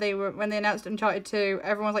 Like when they announced Uncharted 2,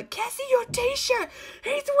 everyone was like, "Cassie, your T-shirt!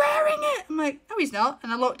 He's wearing it!" I'm like, "No, he's not."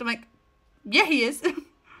 And I looked. I'm like, "Yeah, he is."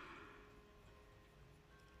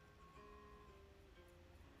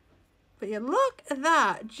 But yeah, look at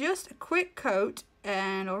that. Just a quick coat,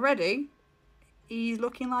 and already he's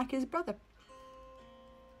looking like his brother.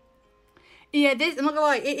 Yeah, this, I'm not gonna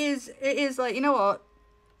lie, it is like, you know what?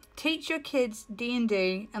 Teach your kids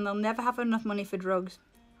D&D and they'll never have enough money for drugs.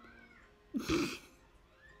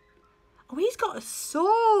 Oh, he's got a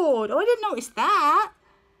sword. Oh, I didn't notice that.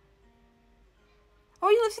 Oh,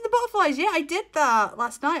 you lifted the butterflies. Yeah, I did that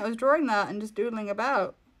last night. I was drawing that and just doodling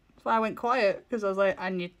about. That's why I went quiet, because I was like, I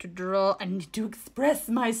need to draw. I need to express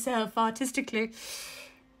myself artistically.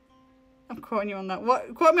 I'm quoting you on that.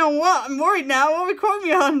 What? Quote me on what? I'm worried now. What are we quoting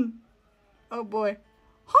me on? Oh boy.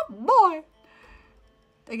 Oh boy.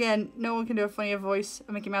 Again, no one can do a funnier voice,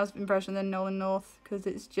 a Mickey Mouse impression than Nolan North, because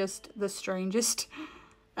it's just the strangest.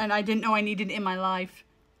 And I didn't know I needed it in my life.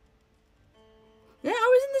 Yeah, I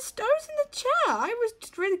was in the chat. I was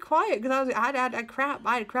just really quiet because I had crap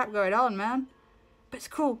going on, man. But it's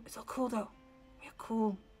cool. It's all cool though. We're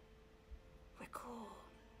cool. We're cool.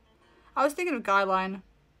 I was thinking of Guyline.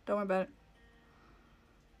 Don't worry about it.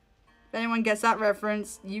 If anyone gets that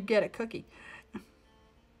reference, you get a cookie.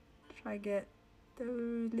 Try to get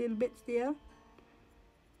those little bits there.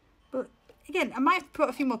 But again, I might put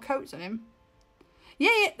a few more coats on him.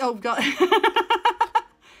 Yeah. Oh God.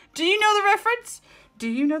 Do you know the reference? Do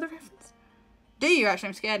you know the reference? Do you actually?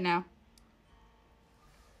 I'm scared now.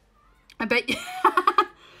 I bet you.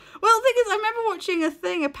 Well, the thing is, I remember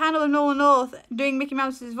watching a panel of Nolan North doing Mickey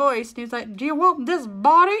Mouse's voice, and he was like, "Do you want this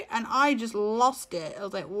body?" And I just lost it. I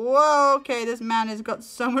was like, whoa, okay, this man has got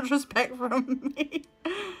so much respect from me.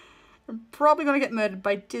 I'm probably going to get murdered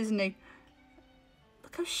by Disney.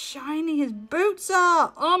 Look how shiny his boots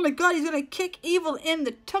are. Oh my God, he's going to kick evil in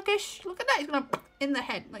the tuckish. Look at that, he's going to in the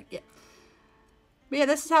head. Like, yeah. But yeah,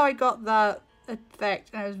 this is how I got that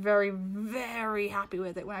effect, and I was very, very happy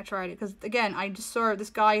with it when I tried it, because again, I just saw this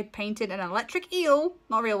guy painted an electric eel,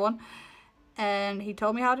 not a real one, and he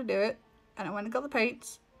told me how to do it, and I went and got the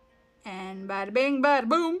paints, and bada bing, bada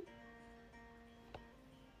boom.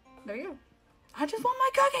 There you go. I just want my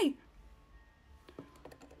cookie.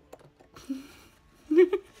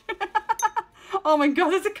 Oh my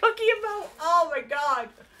god, there's a cookie about. Oh my god.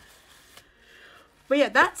 But yeah,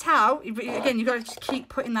 that's how. Again, you gotta just keep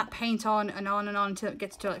putting that paint on and on and on until it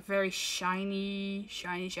gets to like very shiny,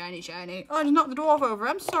 shiny, shiny, shiny. Oh, I just knocked the dwarf over.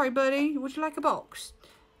 I'm sorry, buddy. Would you like a box?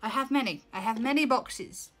 I have many. I have many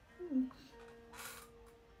boxes.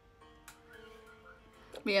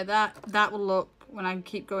 But yeah, that will look, when I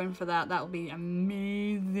keep going for that, that will be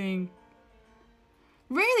amazing.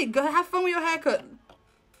 Really, go have fun with your haircut.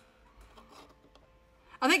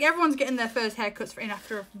 I think everyone's getting their first haircuts in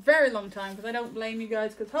after a very long time, because I don't blame you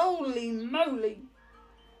guys, because holy moly.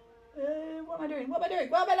 What am I doing? What am I doing?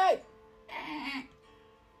 What am I doing? I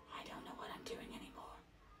don't know what I'm doing anymore.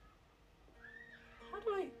 How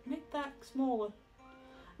do I make that smaller?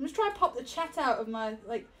 I'm just trying to pop the chat out of my,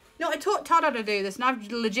 like, no, I taught Todd how to do this, and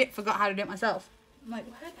I've legit forgot how to do it myself. I'm like,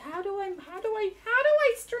 what? How do I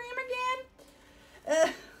stream again?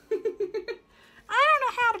 I don't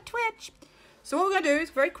know how to Twitch. So what we're going to do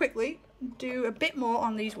is very quickly do a bit more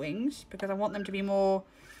on these wings, because I want them to be more,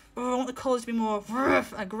 I want the colours to be more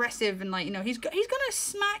aggressive, and like, you know, he's going to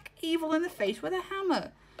smack evil in the face with a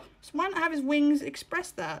hammer. So why not have his wings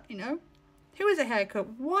express that, you know? Who is a haircut?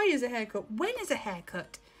 Why is a haircut? When is a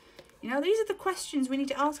haircut? You know, these are the questions we need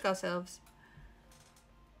to ask ourselves.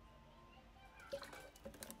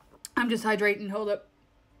 I'm just hydrating, hold up.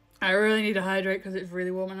 I really need to hydrate because it's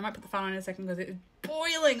really warm, and I might put the fan on in a second because it is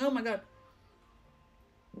boiling. Oh my god.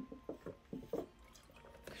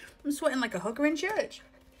 I'm sweating like a hooker in church.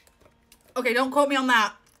 Okay, don't quote me on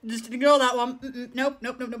that. Just ignore that one. Nope,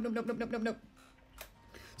 nope, nope, nope, nope, nope, nope, nope, nope.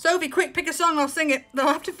 Sophie, quick, pick a song, I'll sing it. They'll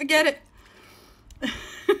have to forget it.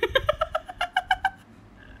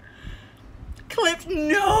 Clipped,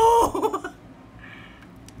 no!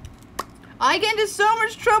 I get into so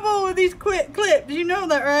much trouble with these clips. You know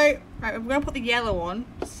that, right? Right, I'm gonna put the yellow on.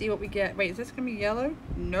 See what we get. Wait, is this gonna be yellow?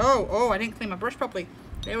 No. Oh, I didn't clean my brush properly.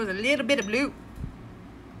 There was a little bit of blue.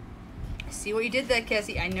 I see what you did there,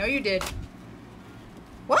 Cassie. I know you did.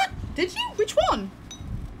 What? Did you? Which one?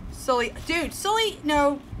 Sully. Dude, Sully,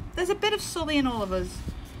 no. There's a bit of Sully in all of us.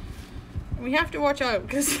 We have to watch out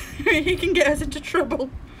because he can get us into trouble.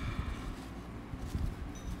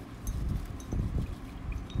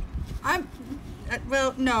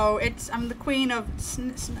 Well, no, I'm the queen of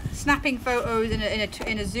snapping photos in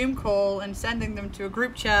a Zoom call and sending them to a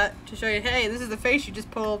group chat to show you, hey, this is the face you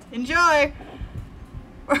just pulled. Enjoy.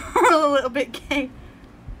 We're a little bit gay.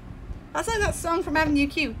 That's like that song from Avenue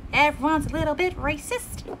Q. Everyone's a little bit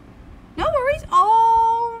racist. No worries.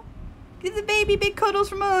 Oh, give the baby big cuddles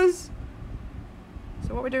from us.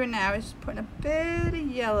 So what we're doing now is putting a bit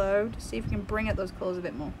of yellow to see if we can bring out those colours a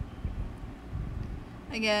bit more.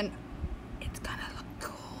 Again, it's gonna look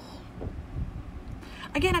cool.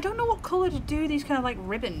 Again, I don't know what colour to do these kind of like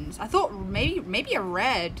ribbons. I thought maybe a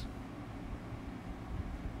red.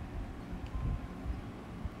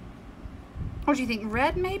 What do you think?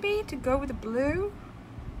 Red maybe to go with the blue?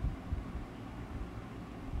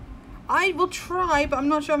 I will try, but I'm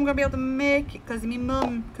not sure I'm gonna be able to make it because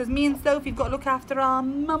me and Sophie've got to look after our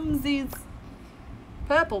mumsies.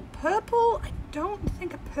 Purple. Purple? I don't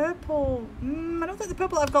think a purple... I don't think the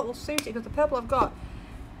purple I've got will suit it because the purple I've got...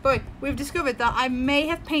 Boy, we've discovered that I may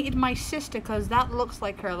have painted my sister because that looks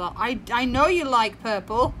like her a lot. I know you like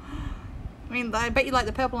purple. I mean, I bet you like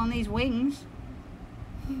the purple on these wings.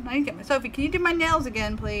 I need to get my... Sophie, can you do my nails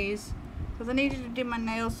again, please? Because I need you to do my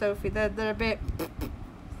nails, Sophie. They're a bit...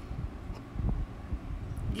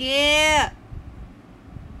 Yeah!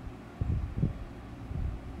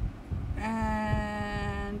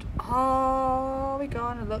 And... oh, we're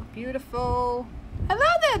gonna look beautiful. Hello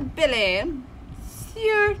there, Billy.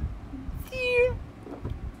 Sure.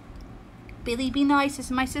 Billy, be nice. This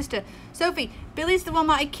is my sister. Sophie, Billy's the one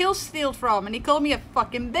that I kill stealed from, and he called me a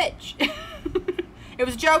fucking bitch. It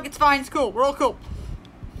was a joke. It's fine. It's cool. We're all cool.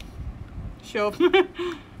 Sure.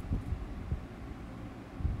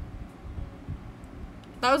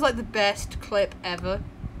 That was like the best clip ever.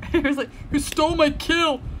 It was like, who stole my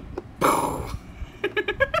kill? Oh,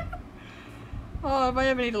 if I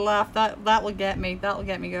ever need to laugh, that will get me. That will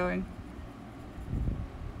get me going.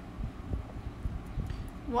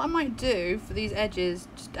 What I might do for these edges,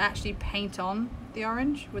 just actually paint on the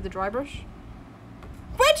orange with the dry brush.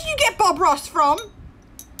 Where did you get Bob Ross from?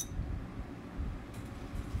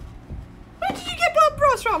 Where did you get Bob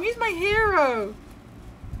Ross from? He's my hero.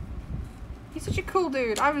 He's such a cool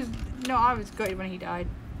dude. I was gutted when he died.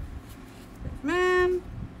 Man,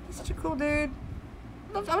 He's such a cool dude.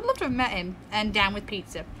 I would love to have met him. And Dan with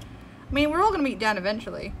pizza. I mean, we're all going to meet Dan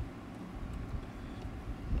eventually.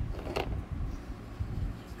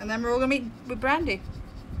 And then we're all going to meet with Brandy.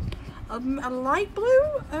 A light blue?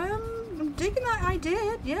 I'm digging that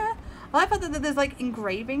idea, yeah. I like the fact that there's like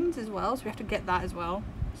engravings as well, so we have to get that as well.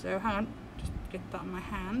 So hang on, just get that in my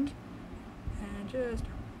hand. And just...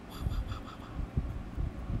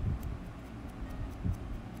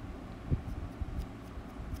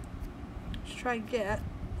 Just try to get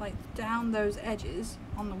like down those edges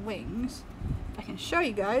on the wings. I can show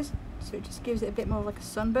you guys, so it just gives it a bit more like a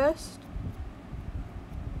sunburst.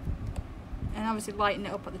 And obviously lighten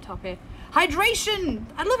it up at the top here. Hydration!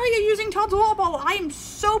 I love how you're using Todd's water bottle. I am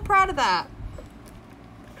so proud of that.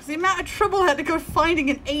 Because the amount of trouble I had to go finding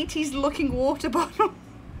an 80s looking water bottle.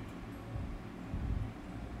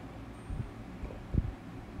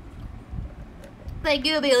 Thank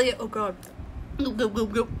you, Amelia. Oh god.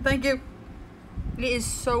 Thank you. It is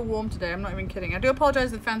so warm today, I'm not even kidding. I do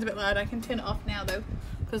apologise if the fan's a bit loud. I can turn it off now though,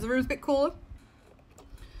 because the room's a bit cooler.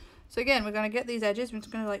 So again, we're going to get these edges. We're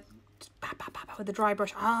just going to like with the dry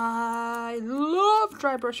brush. I love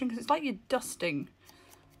dry brushing because it's like you're dusting.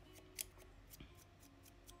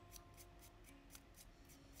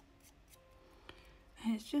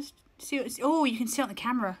 And it's just, see what it's, oh, you can see it on the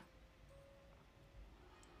camera.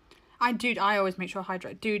 Dude, I always make sure I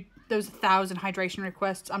hydrate. Dude, there was 1,000 hydration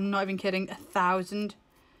requests. I'm not even kidding, 1,000.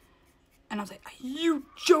 And I was like, are you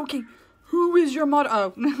joking? Who is your mod? Oh,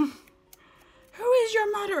 who is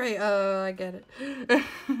your moderator? Oh, I get it.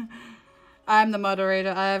 I'm the moderator.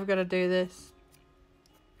 I have got to do this.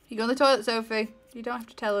 You go on the toilet, Sophie. You don't have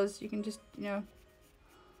to tell us. You can just, you know,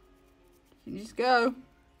 you can just go.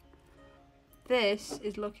 This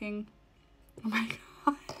is looking... Oh my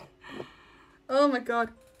god. Oh my god.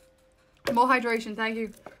 More hydration, thank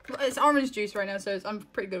you. It's orange juice right now, so I'm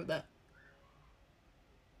pretty good with that.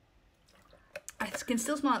 I can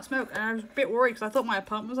still smell that smoke, and I was a bit worried because I thought my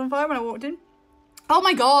apartment was on fire when I walked in. Oh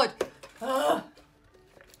my god! Ugh.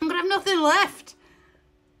 I'm gonna have nothing left.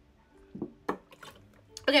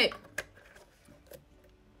 Okay.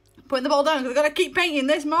 Putting the ball down because I've got to keep painting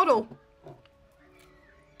this model.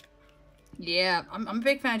 Yeah, I'm a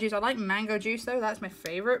big fan of juice. I like mango juice though. That's my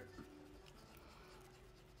favourite.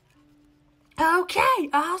 Okay,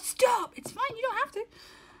 I'll stop. It's fine. You don't have to.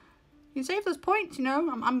 You can save those points, you know.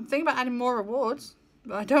 I'm thinking about adding more rewards,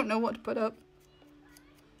 but I don't know what to put up.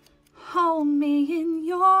 Hold me in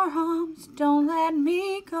your arms. Don't let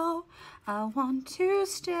me go. I want to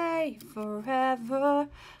stay forever.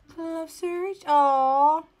 Closer each.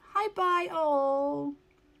 Aww. Hi, bye. Oh.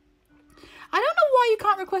 I don't know why you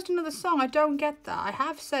can't request another song. I don't get that. I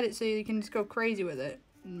have set it so you can just go crazy with it.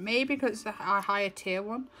 Maybe because it's a higher tier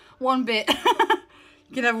one. 1 bit.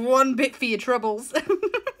 You can have 1 bit for your troubles.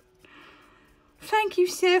 Thank you,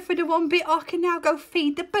 sir, for the 1 bit. I can now go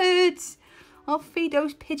feed the birds. I'll feed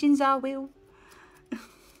those pigeons, I will.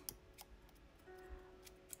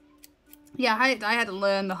 Yeah, I had to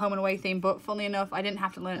learn the Home and Away theme, but funnily enough, I didn't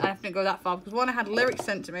have to learn it. I didn't go that far because one, I had lyrics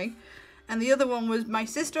sent to me, and the other one was my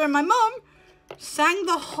sister and my mum sang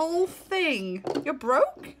the whole thing. You're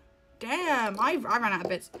broke? Damn, I ran out of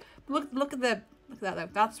bits. Look at that though.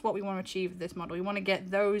 That's what we want to achieve with this model. We want to get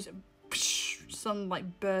those sun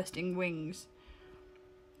like bursting wings.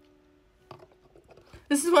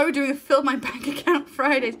 This is why we're doing a fill my bank account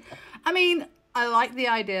Fridays. I mean, I like the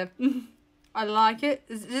idea. I like it.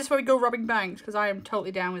 Is this where we go robbing banks? Because I am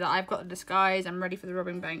totally down with that. I've got a disguise. I'm ready for the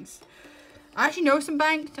robbing banks. I actually know some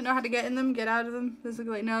banks. I know how to get in them, get out of them. This is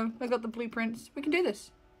like, no, I got the blueprints. We can do this.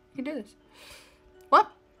 We can do this.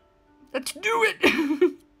 What? Let's do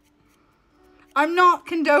it. I'm not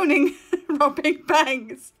condoning robbing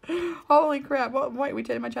banks. Holy crap. What are we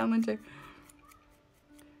turning my channel into?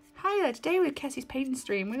 Hi there. Today with Kessie's painting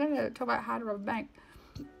stream, we're going to talk about how to rob a bank.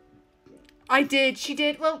 I did. She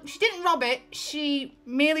did. Well, she didn't rob it. She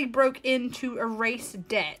merely broke in to erase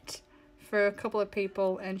debt for a couple of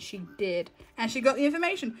people, and she did. And she got the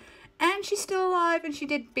information. And she's still alive, and she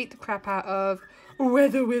did beat the crap out of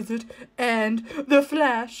Weather Wizard and The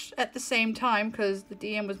Flash at the same time, because the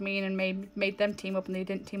DM was mean and made them team up, and they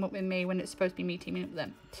didn't team up with me when it's supposed to be me teaming up with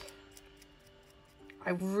them. I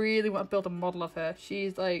really want to build a model of her.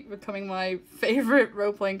 She's like becoming my favourite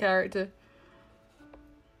role-playing character.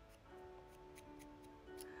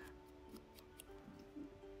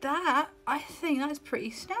 That, I think that's pretty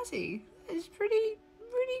snazzy. It's pretty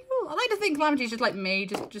cool. I like to think Calamity's just like me,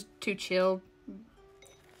 just too chill.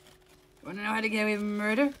 Want to know how to get away with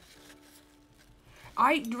murder?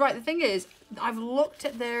 Right, the thing is, I've looked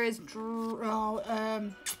at there is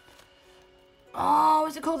Oh,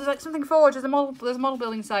 what's it called? There's like something Forge. There's a model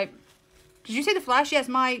building site. Did you see The Flash? Yes,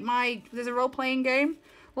 there's a role-playing game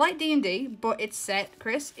like D&D, but it's set,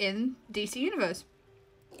 Chris, in DC Universe.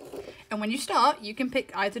 And when you start, you can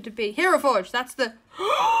pick either to be Hero Forge. That's the...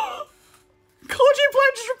 Claudia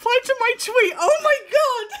Black just replied to my tweet. Oh my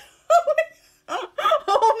god!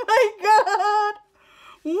 Oh my god!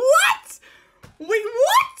 What? Wait,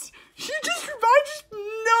 what? She just...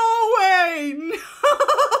 No way!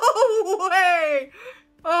 No way!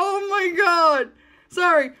 Oh my god!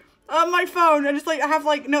 Sorry. On my phone, I have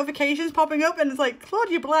like notifications popping up and it's like,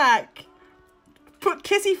 Claudia Black put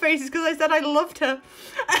kissy faces because I said I loved her.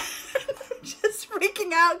 I'm just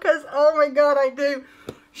freaking out because, oh my god, I do.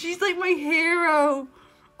 She's like my hero.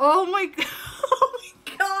 Oh my god. Oh my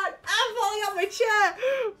god. I'm falling out my chair.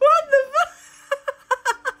 What the fuck?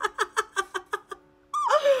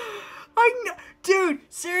 I know. Dude,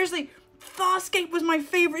 seriously. Farscape was my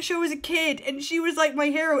favorite show as a kid, and she was like my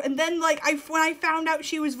hero. And then, like, when I found out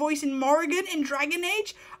she was voicing Morrigan in Dragon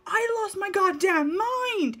Age, I lost my goddamn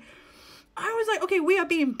mind. I was like, okay, we are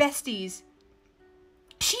being besties.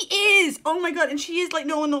 She is. Oh my god, and she is like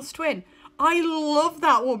Nolan North's twin. I love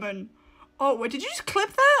that woman. Oh, wait, did you just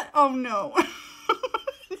clip that? Oh no.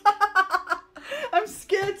 I'm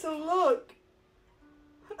scared to look.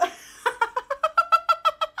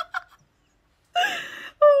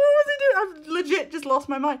 I've legit just lost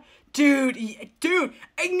my mind. Dude, I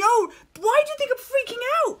know. Why do you think I'm freaking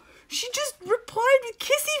out? She just replied with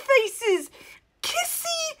kissy faces.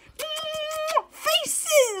 Kissy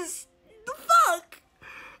faces. The fuck?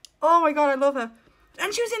 Oh my god, I love her.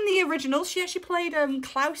 And she was in the originals. She actually played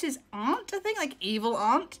Klaus's aunt, I think, like evil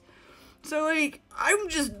aunt. So like, I'm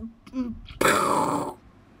just...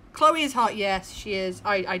 Chloe is hot, yes, she is.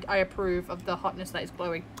 I approve of the hotness that is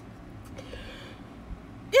Chloe.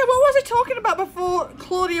 Yeah, what was I talking about before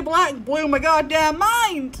Claudia Black blew my goddamn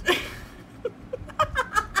mind?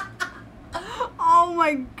 Oh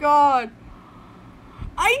my god.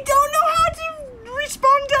 I don't know how to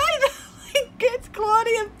respond either. Like, it's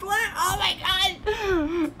Claudia Black. Oh my god.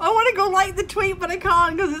 I want to go like the tweet, but I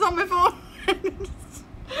can't because it's on my phone.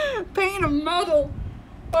 Painting a model.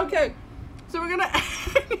 Okay, so we're gonna...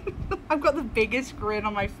 I've got the biggest grin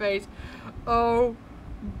on my face. Oh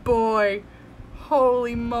boy.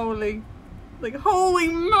 Holy moly. Like, holy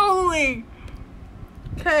moly.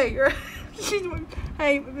 Okay,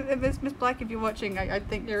 hey, Miss Black, if you're watching, I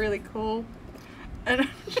think you're really cool. And I'm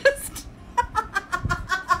just...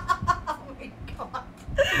 Oh my god.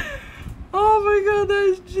 Oh my god, that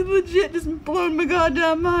is legit just blown my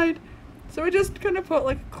goddamn mind. So we're just gonna put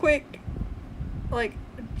like a quick, like,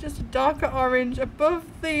 just a darker orange above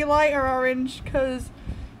the lighter orange, because,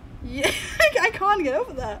 yeah, I can't get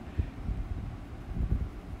over that.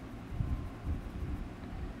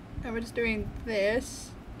 And we're just doing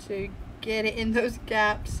this to get it in those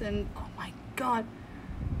gaps, and oh my god.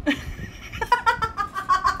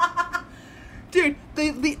 Dude,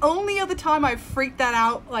 the only other time I freaked that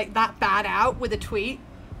out, like that bad out with a tweet,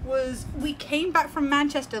 was we came back from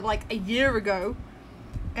Manchester like a year ago,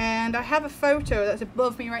 and I have a photo that's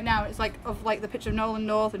above me right now. It's like of like the picture of Nolan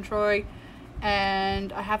North and Troy,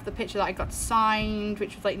 and I have the picture that I got signed,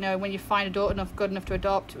 which was like, no, when you find a daughter good enough to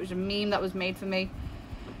adopt. It was a meme that was made for me.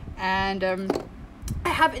 And I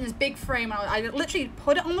have it in this big frame. I literally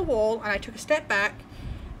put it on the wall, and I took a step back.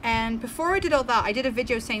 And before I did all that, I did a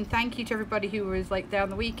video saying thank you to everybody who was like there on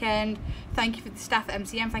the weekend. Thank you for the staff at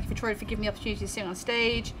MCM. Thank you for Troy for giving me the opportunity to sing on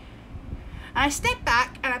stage. And I stepped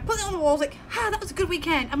back and I put it on the wall. I was like, ah, that was a good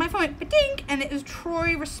weekend. And my phone went ba-ding, and it was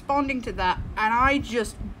Troy responding to that. And I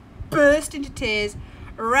just burst into tears,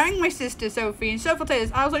 rang my sister Sophie, and Sophie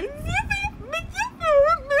tears. I was like,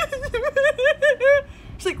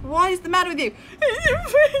 she's like, what is the matter with you?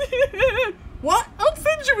 What? I'll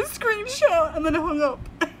send you a screenshot. And then I hung up.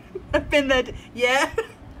 I've been there. Yeah.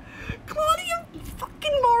 Claudia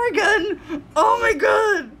fucking Morrigan. Oh my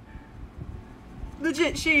god.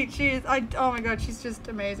 Legit, she is. Oh my god, she's just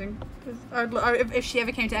amazing. If she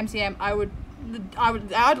ever came to MCM,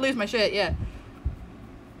 I'd lose my shit. Yeah.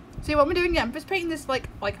 See what I'm doing? Yeah, I'm just painting this like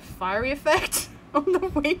fiery effect on the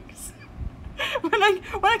wings. when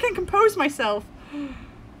I can compose myself.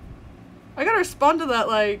 I gotta respond to that,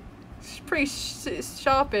 like, it's pretty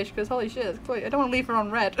sharpish, because holy shit, I don't want to leave her on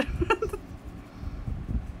red.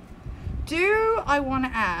 Do I want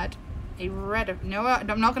to add a red... No,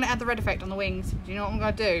 I'm not going to add the red effect on the wings. Do you know what I'm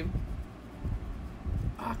going to do?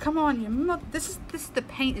 Oh, come on, you mother... This is the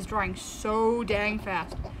paint is drying so dang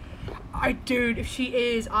fast. Dude, if she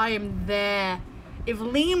is, I am there. If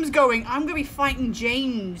Liam's going, I'm going to be fighting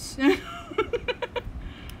James.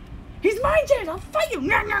 He's mine, James! I'll fight you!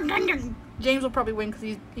 James will probably win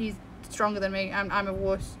because he's stronger than me. I'm a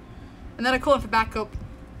wuss. And then I call him for backup.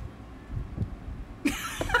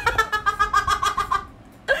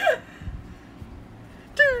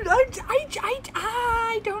 Dude,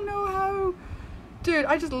 I don't know how. Dude,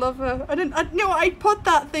 I just love her. I put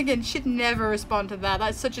that thing in. She'd never respond to that.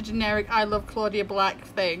 That's such a generic I love Claudia Black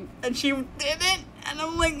thing. And she did it. And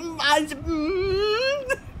I'm like,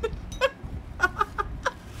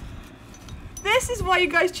 This is why you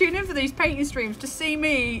guys tune in for these painting streams, to see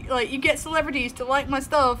me, like, you get celebrities to like my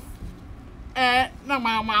stuff. Like,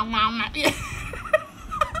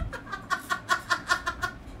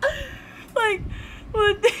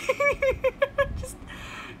 just,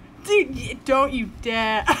 dude, don't you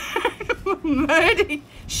dare.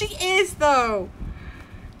 She is though,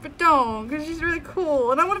 but don't, because she's really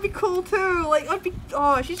cool, and I want to be cool too. Like,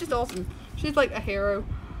 oh, she's just awesome. She's like a hero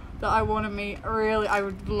that I want to meet. Really, I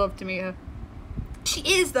would love to meet her. She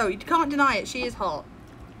is though, you can't deny it. She is hot.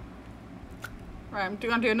 Right, I'm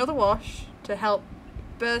gonna do another wash to help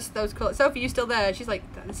burst those colours. Sophie, you still there? She's like,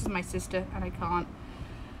 this is my sister and I can't.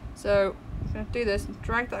 So I'm gonna do this and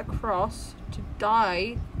drag that across to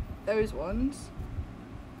dye those ones.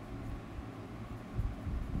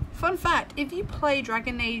 Fun fact, if you play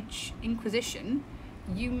Dragon Age Inquisition,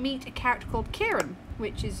 you meet a character called Kieran,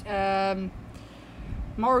 which is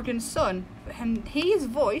Morrigan's son, and he is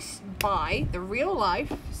voiced by the real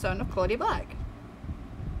life son of Claudia Black.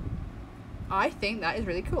 I think that is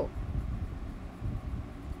really cool.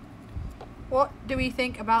 What do we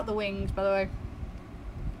think about the wings, by the way?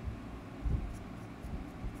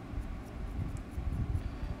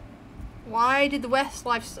 Why did the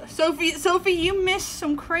Westlife... Sophie, you missed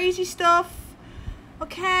some crazy stuff.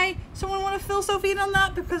 Okay? Someone want to fill Sophie in on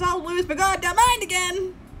that? Because I'll lose my goddamn mind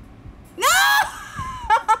again. No!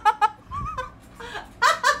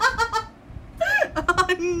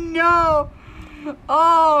 Oh, no.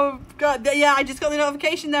 Oh, God. Yeah, I just got the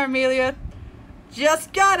notification there, Amelia.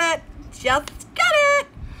 Just got it. Just got it.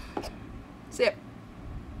 So, yeah.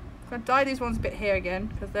 I'm going to dye these ones a bit here again,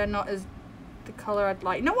 because they're not as... the colour I'd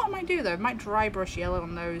like. You know what I might do though? I might dry brush yellow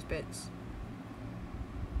on those bits.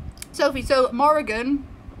 Sophie, so Morrigan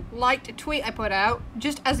liked a tweet I put out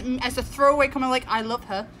just as a throwaway comment, like, I love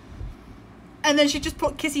her. And then she just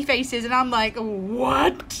put kissy faces and I'm like,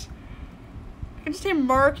 what? I can just hear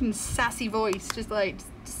Morrigan's sassy voice, just like,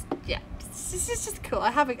 yeah. It's just cool.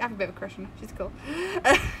 I have a bit of a crush on her. She's cool.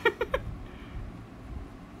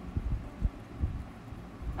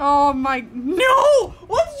 Oh my, no!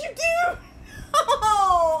 What did you do?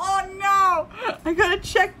 Oh no! I gotta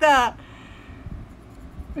check that.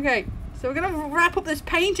 Okay, so we're gonna wrap up this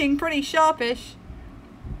painting pretty sharpish.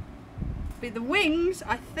 But the wings,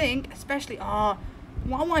 I think, especially, what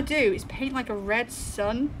I want to do is paint like a red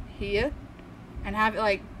sun here, and have it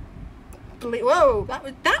like, whoa,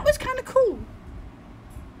 that was kind of cool.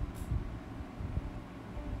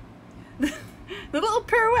 The little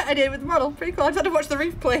pirouette I did with the model, pretty cool. I just had to watch the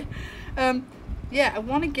replay. Yeah, I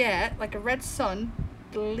want to get like a red sun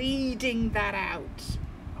bleeding that out.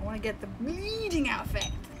 I want to get the bleeding out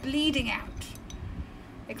effect. Bleeding out.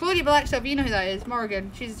 Hey, Claudia Black stuff, you know who that is.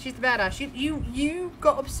 Morrigan. She's the badass. You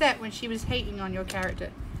got upset when she was hating on your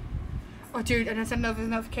character. Oh, dude, and I sent another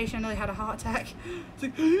notification. I nearly had a heart attack. It's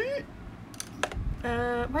like,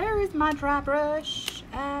 where is my dry brush?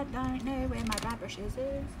 I don't know where my dry brush is.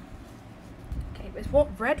 Okay, but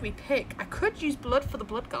what red we pick? I could use blood for the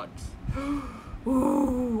blood gods.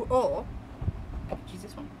 Ooh, or I could use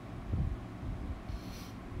this one.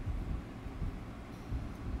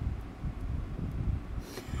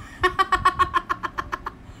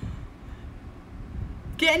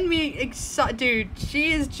 Getting me excited, dude.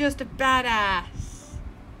 She is just a badass.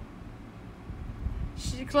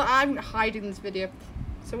 I'm hiding this video.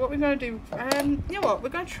 So what we're gonna do? You know what? We're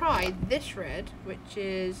gonna try this red, which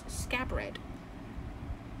is scab red.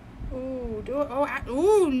 Ooh,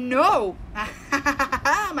 ooh, no!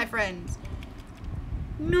 My friends.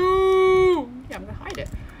 No! Yeah, I'm gonna hide it.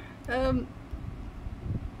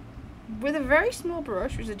 With a very small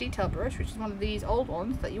brush, which is a detail brush, which is one of these old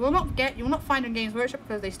ones that you will not find in Games Workshop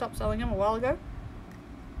because they stopped selling them a while ago.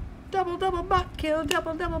 Double butt kill,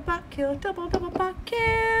 double butt kill, double butt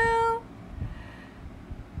kill.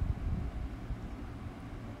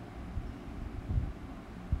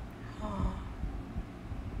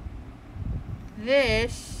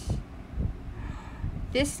 This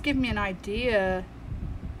is giving me an idea.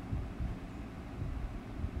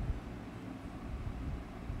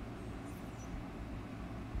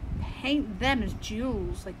 Paint them as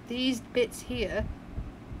jewels, like these bits here.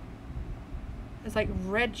 It's like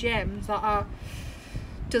red gems that are,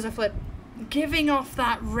 does a flip, giving off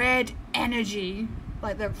that red energy,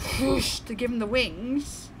 like the whoosh to give them the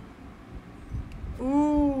wings.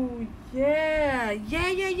 Ooh, yeah.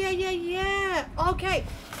 Okay,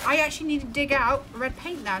 I actually need to dig out red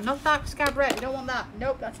paint now. Not that scab red. I don't want that.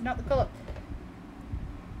 Nope, that's not the colour.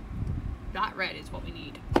 That red is what we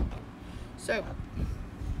need. So,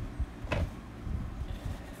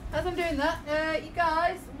 as I'm doing that, you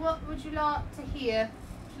guys, what would you like to hear?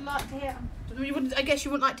 Would you like to hear? I guess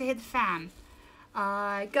you wouldn't like to hear the fan.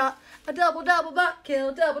 I got a double butt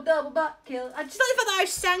kill, double butt kill. I just like the fact that I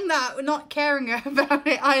sang that, not caring about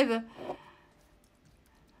it either.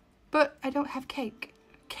 But I don't have cake.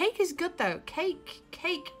 Cake is good though. Cake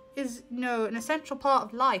is, you know, an essential part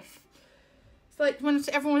of life. It's like when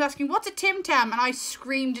everyone was asking, what's a Tim Tam? And I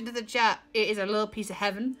screamed into the chat, it is a little piece of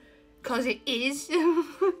heaven. Because it is.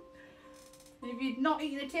 If you've not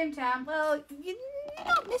eaten a Tim Tam, well, you're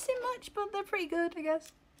not missing much, but they're pretty good, I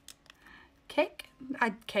guess. Cake?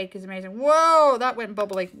 Cake is amazing. Whoa, that went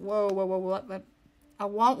bubbly. Whoa, that went. I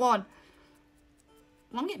want one.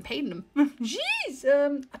 Well, I'm getting paid in them. Jeez.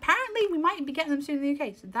 Apparently, we might be getting them soon in the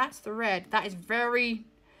UK. So that's the red. That is very...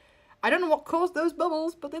 I don't know what caused those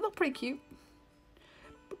bubbles, but they look pretty cute.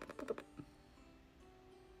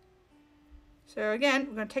 So again,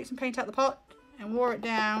 we're going to take some paint out of the pot and water it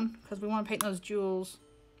down because we want to paint those jewels.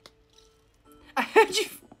 I heard you...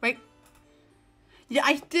 Wait. Yeah,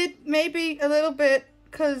 I did maybe a little bit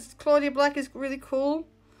because Claudia Black is really cool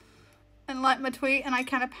and liked my tweet and I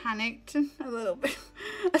kind of panicked a little bit.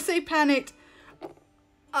 I say panicked.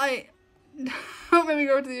 I don't let me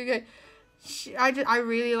go to the UK. I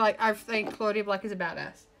really like, I think Claudia Black is a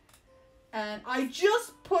badass. And I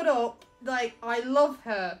just put up, like, I love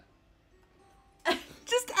her.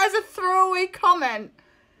 Just as a throwaway comment.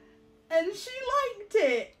 And she liked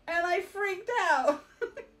it. And I freaked out.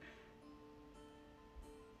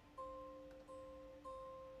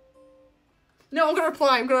 No, I'm going to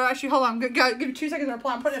reply. I'm going to actually, hold on. I'm going to give me 2 seconds to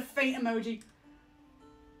reply. I'm putting a faint emoji.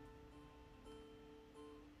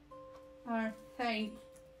 Faint.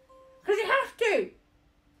 Because you have to.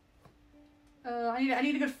 I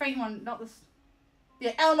need a good faint one. Not this.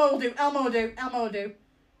 Yeah, Elmo will do. Elmo will do. Elmo will do.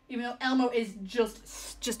 Even though Elmo is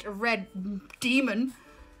just a red demon.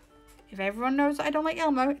 If everyone knows that I don't like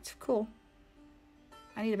Elmo, it's cool.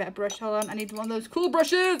 I need a better brush. Hold on. I need one of those cool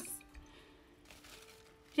brushes.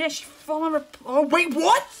 Yeah, she fell on her... Oh, wait,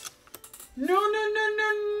 what? No.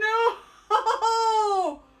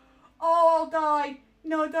 Oh, I'll die.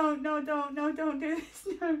 No, don't do this.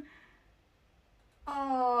 No.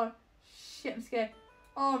 Oh, shit, I'm scared.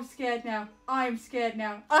 Oh, I'm scared now. I'm scared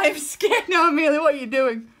now, Amelia. What are you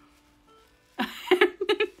doing?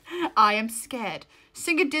 I am scared.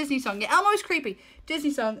 Sing a Disney song. Yeah, Elmo's creepy.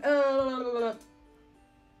 Disney song. Oh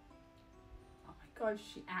my god, if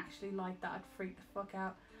she actually liked that, I'd freak the fuck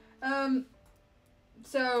out.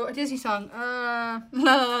 So a Disney song.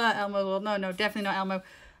 Elmo. No, definitely not Elmo.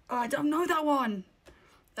 Oh, I don't know that one.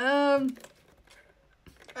 Oh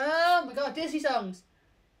my god, Disney songs.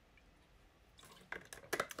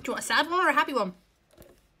 Do you want a sad one or a happy one?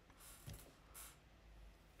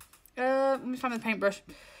 Let me find the paintbrush.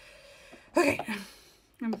 Okay.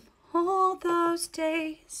 All those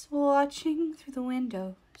days watching through the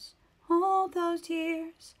windows. All those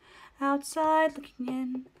years outside looking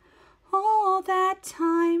in. All that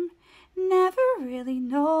time never really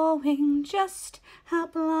knowing just how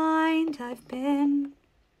blind I've been.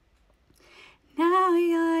 Now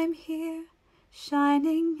I'm here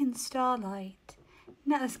shining in the starlight.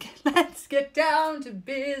 Now let's get down to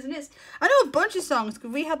business. I know a bunch of songs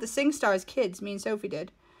because we had the SingStar as kids, me and Sophie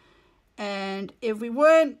did. And if we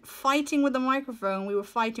weren't fighting with the microphone, we were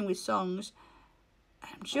fighting with songs.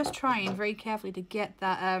 I'm just trying very carefully to get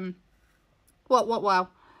that, wow.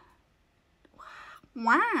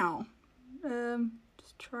 Wow.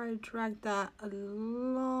 Just try to drag that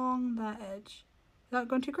along that edge without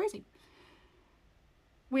going too crazy.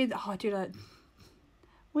 With, oh, dude,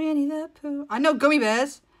 Winnie the Pooh. I know Gummy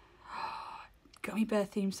Bears. Gummy Bear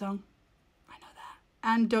theme song. I know that.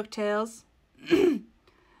 And DuckTales.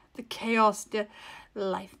 The chaos.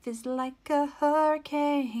 Life is like a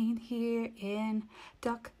hurricane here in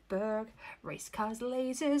Duckburg. Race cars,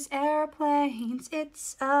 lasers, airplanes.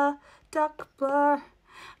 It's a duck blur.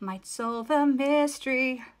 Might solve a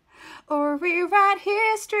mystery or rewrite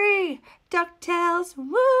history. DuckTales,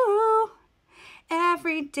 woo!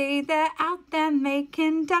 Every day they're out there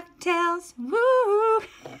making DuckTales, woo!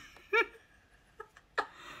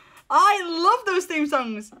 I love those theme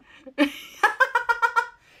songs.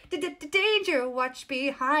 Danger, watch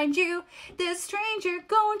behind you. This stranger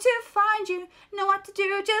going to find you. Know what to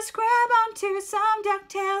do, just grab onto some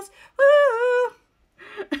DuckTales, woo!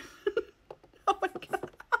 my god.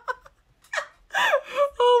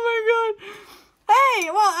 Oh my god. Hey,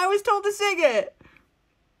 well, I was told to sing it.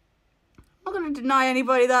 I'm not going to deny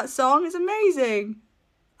anybody that song. It's amazing.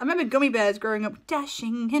 I remember Gummy Bears growing up.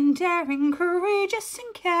 Dashing and daring, courageous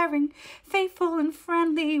and caring, faithful and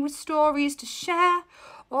friendly with stories to share.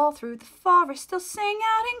 All through the forest they'll sing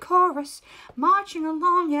out in chorus, marching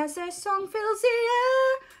along as their song fills the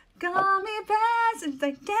air. Gummy Bears, and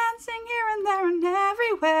they're dancing here and there and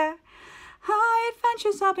everywhere. High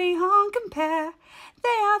adventures are beyond compare.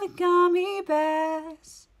 They are the Gummy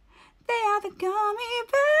Bears. They are the Gummy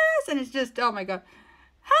Bears. And it's just, oh my god.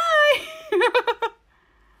 Hi!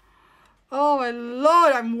 Oh my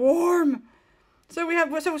lord, I'm warm. So we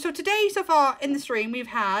have, so today so far in the stream we've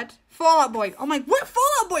had Fall Out Boy. Oh my, what Fall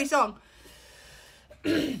Out Boy song?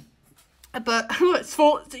 But it's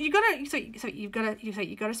full. So you gotta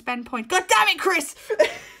spend points. God damn it, Chris!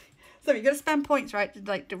 So you gotta spend points, right?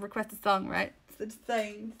 To request a song, right? So just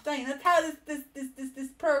saying. That's how this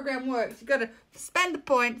program works. You gotta spend the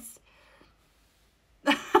points.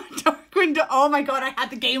 Dark Window. Oh my god, I had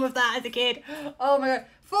the game of that as a kid. Oh my god,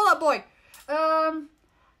 Fall Out Boy.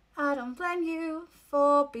 I don't blame you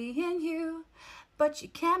for being you, but you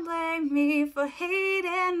can't blame me for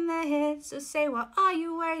hating the hits. So say, what are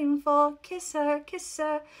you waiting for? Kiss her, kiss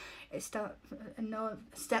her.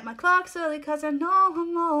 Step my clock's early cause I know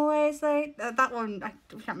I'm always late. That one, I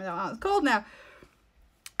can't remember that one. It's called now.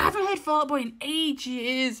 I haven't heard Fall Out Boy in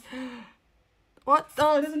ages. What?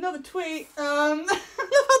 Oh, there's another tweet. What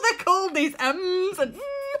they're called, these M's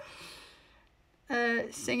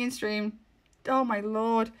and singing stream. Oh my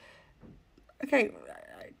lord. Okay,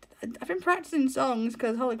 I've been practicing songs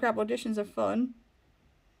because holy crap, auditions are fun.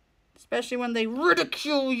 Especially when they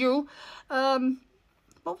ridicule you.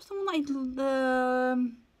 What was the one like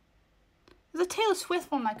there's a Taylor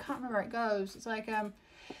Swift one, I can't remember how it goes. It's like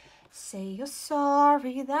say you're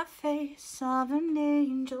sorry, that face of an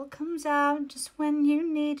angel comes out just when you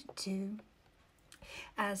need it to.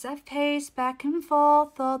 As I've paced back and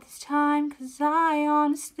forth all this time, cause I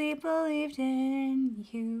honestly believed in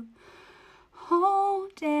you.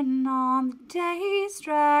 Holding on, the days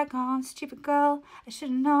drag on. Stupid girl, I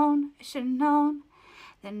should've known.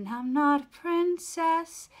 Then I'm not a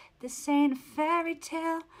princess, this ain't a fairy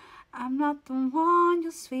tale. I'm not the one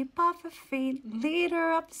you'll sweep off her feet, lead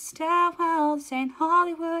her up the stairwell. This ain't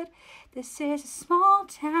Hollywood, this is a small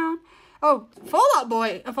town. Oh, Fall Out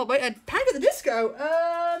Boy. Panic at the Disco.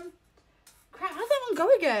 Crap, how's that one go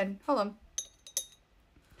again? Hold on.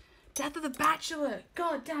 Death of the Bachelor.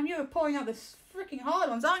 God damn, you are pulling out the freaking hard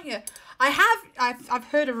ones, aren't you? I've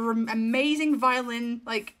heard of an amazing violin,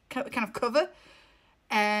 like, kind of cover.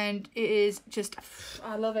 And it is just,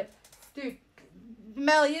 I love it. Dude,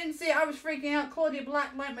 Mel, you didn't see it. I was freaking out. Claudia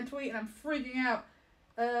Black liked my tweet and I'm freaking out.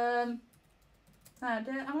 I'm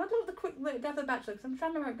going to look at the quick Death of the Bachelor because I'm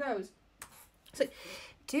trying to remember how it goes. So,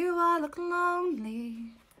 do I look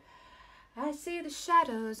lonely? I see the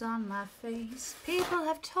shadows on my face. People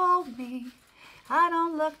have told me I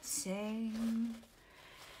don't look the same.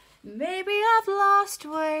 Maybe I've lost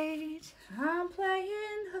weight. I'm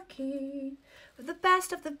playing hooky with the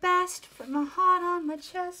best of the best. Put my heart on my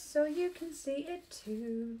chest so you can see it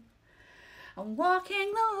too. I'm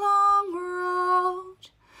walking the long road,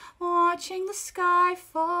 watching the sky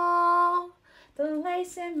fall. The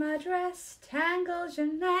lace in my dress tangles your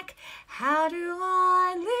neck. How do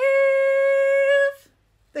I live?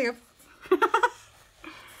 There you go.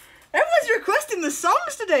 Everyone's requesting the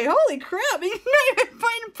songs today. Holy crap. You're not even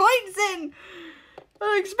putting points in.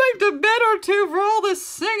 I expect a bed or two for all this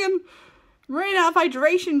singing. I'm running out of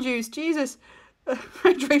hydration juice. Jesus.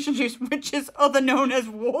 Hydration juice, which is other known as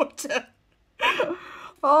water.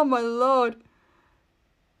 Oh my lord.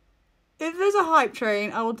 If there's a hype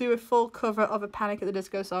train, I will do a full cover of a Panic at the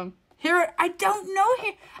Disco song. Here, I don't know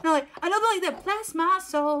here. No, like another like that. Bless my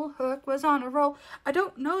soul, Hook was on a roll. I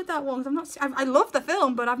don't know that one because I love the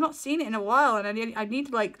film, but I've not seen it in a while, and I need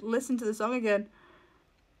to like listen to the song again.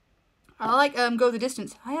 I like Go the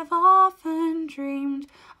Distance. I have often dreamed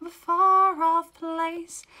of a far off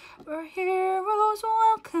place where heroes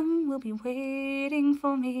welcome will be waiting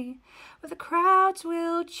for me, where the crowds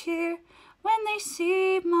will cheer when they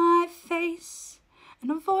see my face, and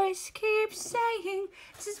a voice keeps saying,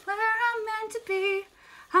 this is where I'm meant to be.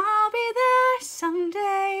 I'll be there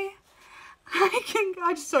someday.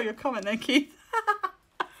 I just saw your comment there, Keith.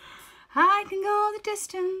 I can go the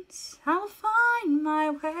distance. I'll find my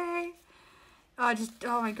way.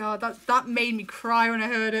 Oh my god, that made me cry when I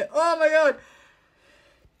heard it. Oh my god.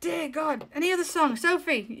 Dear God. Any other songs?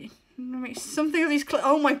 Sophie, something of these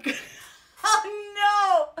oh my god.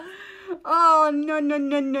 Oh no. Oh, no, no,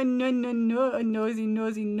 no, no, no, no, no. Nosy,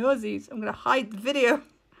 nosy, nosies. I'm going to hide the video.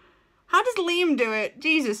 How does Liam do it?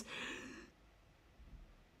 Jesus.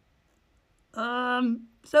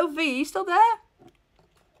 Sophie, you still there?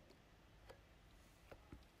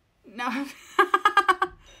 No.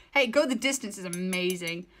 Hey, Go the Distance is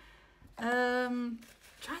amazing. Trying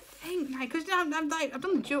to think, because I've done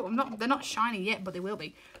the duel. They're not shiny yet, but they will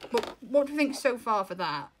be. But what do you think so far for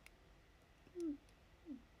that?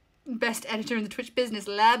 Best editor in the Twitch business,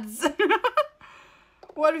 lads.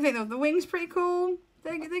 What do you think though? The wings pretty cool.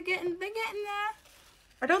 They're getting there.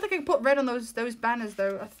 I don't think I can put red on those banners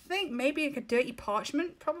though. I think maybe like a dirty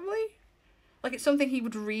parchment, probably. Like it's something he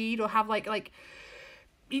would read or have like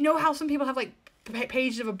you know how some people have like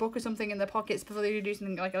pages of a book or something in their pockets before they do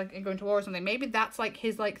something like go into war or something. Maybe that's like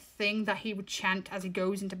his like thing that he would chant as he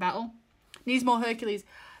goes into battle. Needs more Hercules.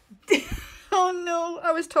 Oh no,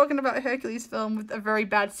 I was talking about a Hercules film with a very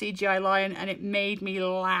bad CGI lion and it made me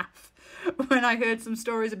laugh when I heard some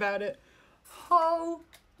stories about it. Oh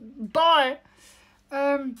boy.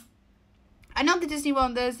 I know the Disney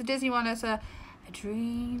one. There's the Disney one as a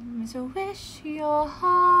dream is a wish your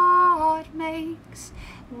heart makes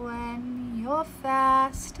when you're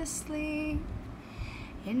fast asleep.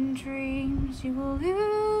 In dreams you will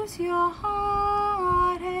lose your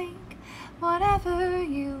heartache. Whatever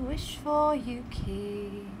you wish for you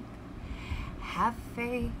keep. Have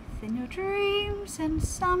faith in your dreams and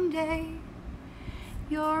someday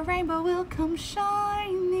your rainbow will come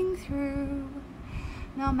shining through.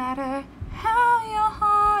 No matter how your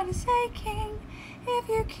heart is aching, if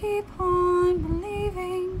you keep on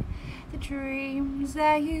believing, the dreams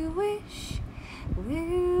that you wish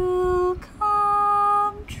will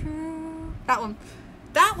come true. That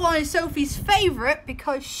one is Sophie's favourite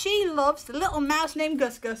because she loves the little mouse named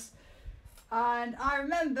Gus Gus. And I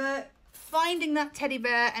remember finding that teddy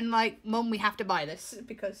bear and like, Mum, we have to buy this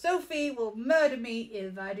because Sophie will murder me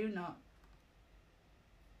if I do not.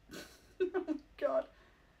 Oh God.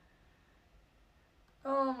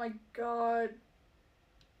 Oh my God.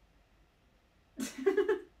 You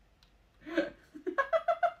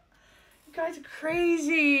guys are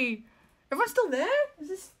crazy. Everyone's still there?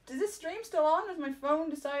 Is this stream still on? Has my phone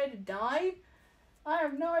decided to die? I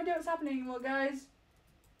have no idea what's happening anymore, guys.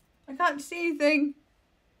 I can't see anything.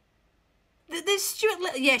 There's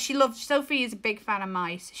Stuart. Yeah, she loves. Sophie is a big fan of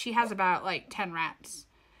mice. She has about like 10 rats,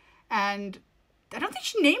 and I don't think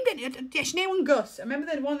she named it. Yeah, she named one Gus. I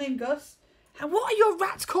remember the one named Gus. What are your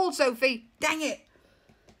rats called, Sophie? Dang it!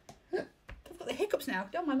 I've got the hiccups now.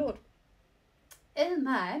 Oh my lord. Oh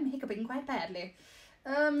my, I'm hiccuping quite badly.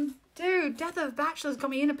 Dude, Death of Bachelor's got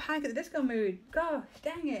me in a Panic at the Disco mood. Gosh,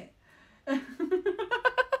 dang it.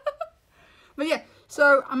 But yeah,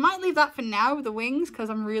 so I might leave that for now with the wings because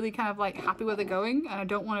I'm really kind of like happy where they're going and I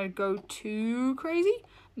don't want to go too crazy.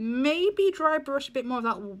 Maybe dry brush a bit more of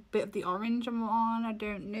that bit of the orange I'm on. I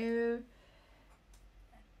don't know.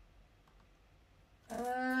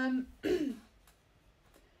 Maybe.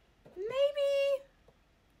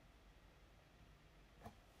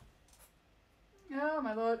 Oh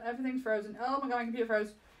my lord, everything's frozen. Oh my god, my computer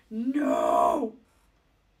froze. No!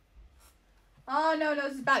 Oh no,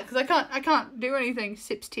 this is bad because I can't do anything.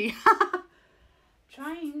 Sips tea.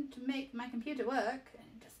 Trying to make my computer work and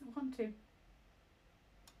it doesn't want to.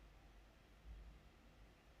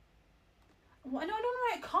 What? No, I don't want to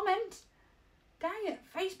write a comment. Dang it,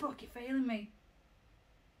 Facebook, you're failing me.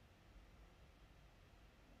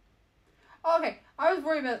 Oh, okay, I was a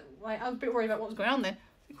bit worried about what was going on there.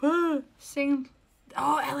 Like, whoa, sing.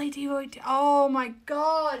 Oh, LED Void. Oh my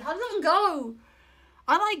god, how does that one go?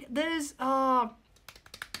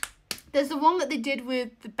 There's the one that they did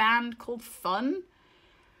with the band called Fun.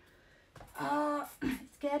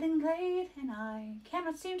 It's getting late and I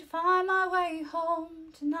cannot seem to find my way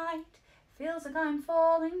home tonight. Feels like I'm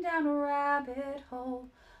falling down a rabbit hole.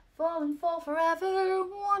 Falling for forever,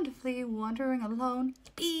 wonderfully wandering alone.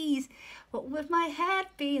 Bees, what would my head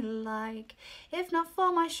be like if not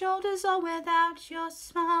for my shoulders or without your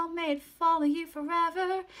smile? May it follow you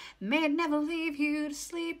forever, may it never leave you to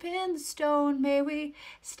sleep in the stone. May we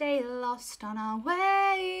stay lost on our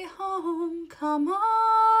way home. Come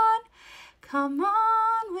on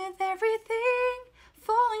with everything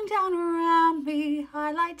falling down around me.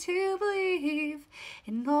 I like to believe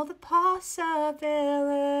in all the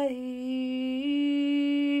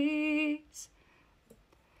possibilities.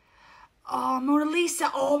 Oh, Mona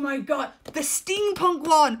Lisa. Oh my god. The steampunk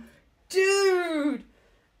one. Dude.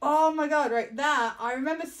 Oh my god. Right, I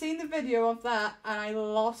remember seeing the video of that and I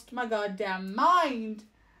lost my goddamn mind.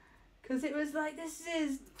 because it was like, this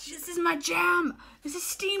is my jam. This is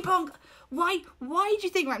steampunk. Why do you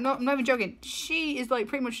think, right, I'm not even joking, she is like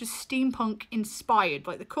pretty much just steampunk inspired.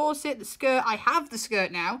 Like the corset, the skirt, I have the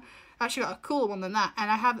skirt now. I actually got a cooler one than that,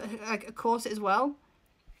 and I have like a corset as well.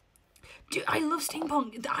 Dude, I love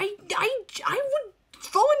steampunk. I would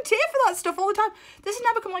volunteer for that stuff all the time. This has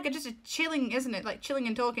now become like just a chilling, isn't it? Like chilling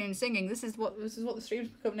and talking and singing. This is what the streams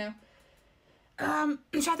become now. I'm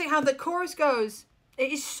trying to think how the chorus goes.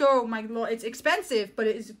 It is so, my lord, it's expensive, but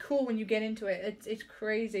it is cool when you get into it. It's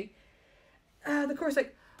crazy. The chorus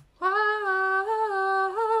like, whoa,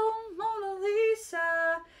 Mona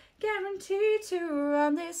Lisa, guaranteed to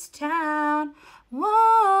run this town. Whoa,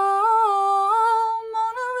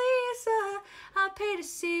 Mona Lisa, I pay to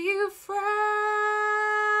see you frown.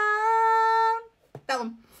 That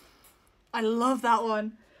one. I love that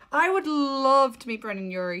one. I would love to meet Brendan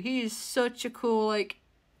Urie. He is such a cool, like,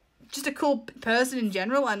 just a cool person in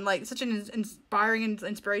general, and like such an inspiring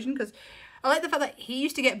inspiration, because I like the fact that he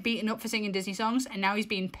used to get beaten up for singing Disney songs, and now he's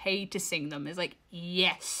being paid to sing them. It's like,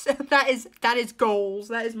 yes, that is goals.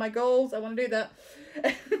 That is my goals. I want to do that.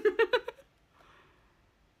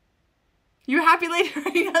 You happy, Lady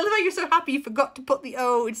Rain? I love how you're so happy you forgot to put the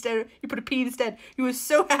O instead. You put a P instead. You were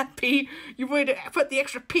so happy you would put the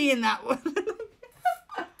extra P in that one.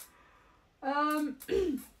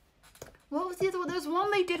 What was the other one? There was one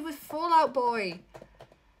they did with Fall Out Boy.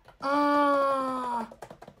 Now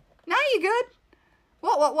you're good.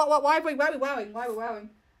 What? Why are we wowing?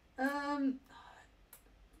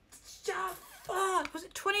 Fuck. Was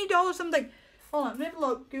it $20 something? Hold on, let me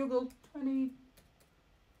look. Google $20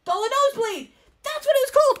 nosebleed. That's what it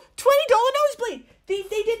was called. $20 nosebleed. They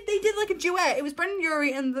did like a duet. It was Brendan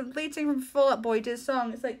Urie and the lead singer from Fall Out Boy did a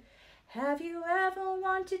song. It's like, have you ever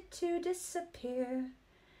wanted to disappear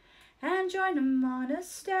and join a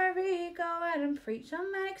monastery? Go out and preach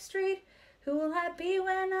on Manic Street. Who will I be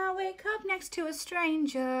when I wake up next to a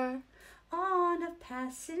stranger on a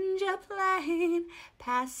passenger plane?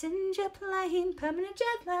 Passenger plane, permanent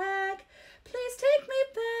jet lag. Please take me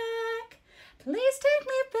back. Please take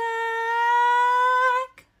me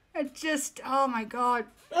back. I just, oh my god.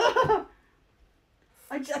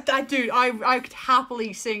 Dude, I could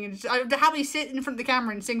happily sing, and I would happily sit in front of the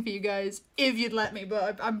camera and sing for you guys if you'd let me.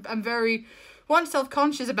 But I'm very, one,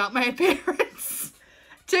 self-conscious about my appearance.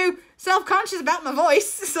 Two, self-conscious about my voice.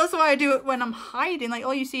 So that's why I do it when I'm hiding. Like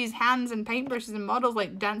all you see is hands and paintbrushes and models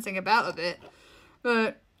like dancing about a bit.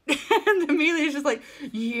 But and Amelia's just like,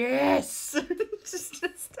 yes. just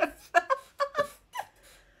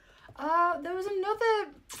there was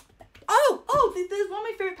another. Oh, there's one of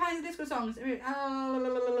my favourite Panic! At the Disco songs.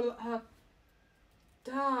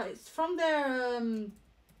 It's from their, you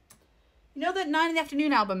know that 9 in the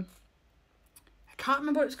Afternoon album? I can't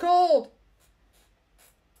remember what it's called.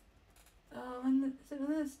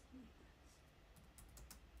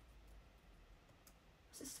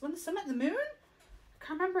 When the Sun Met the Moon? I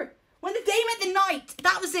can't remember it. When the Day Met the Night!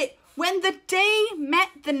 That was it! When the Day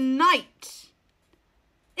Met the Night!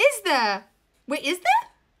 Is there? Wait, is there?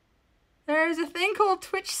 There's a thing called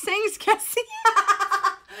Twitch Sings, Cassie.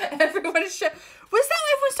 Everyone is what's that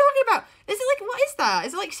what everyone's talking about? Is it like, what is that?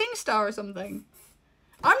 Is it like SingStar or something?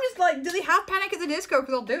 I'm just like, do they have Panic! At the Disco?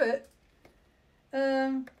 Because I'll do it.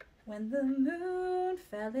 When the moon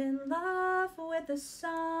fell in love with the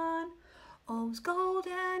sun, all was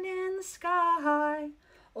golden in the sky.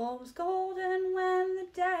 All was golden when the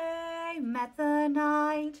day met the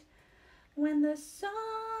night. When the sun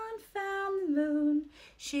found the moon,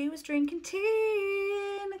 she was drinking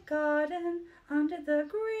tea in a garden under the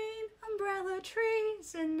green umbrella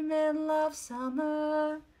trees in the middle of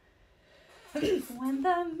summer. When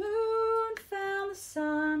the moon found the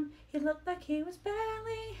sun, he looked like he was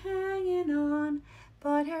barely hanging on,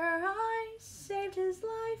 but her eyes saved his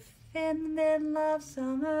life in the middle of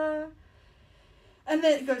summer. And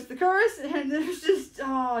then it goes to the chorus, and it's just,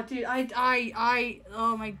 oh, dude,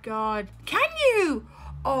 oh my god. Can you?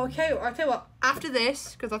 Oh, okay, I'll tell you what, after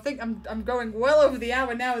this, because I think I'm going well over the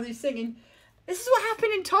hour now with you singing, this is what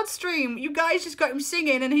happened in Todd's stream. You guys just got him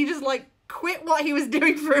singing, and he just, like, quit what he was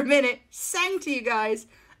doing for a minute, sang to you guys,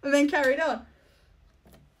 and then carried on.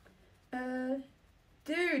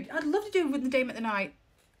 Dude, I'd love to do When the Day Met the Night.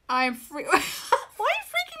 I'm free. Why are you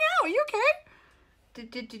freaking out? Are you okay?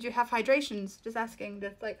 Did you have hydrations? Just asking.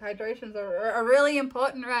 Just like hydrations are really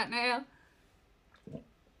important right now.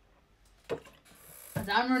 As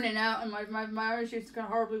I'm running out and my orange juice is kind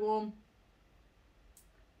of horribly warm.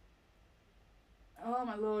 Oh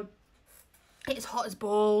my lord. It's hot as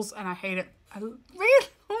balls and I hate it. Really?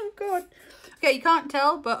 Oh god. Okay, you can't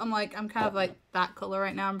tell, but I'm kind of like that colour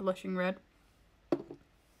right now. I'm blushing red.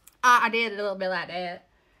 I did a little bit like that.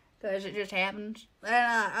 Because it just happens.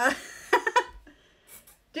 And,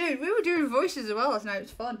 dude, we were doing voices as well last night. It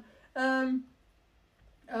was fun.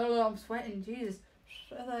 Oh, I'm sweating. Jesus.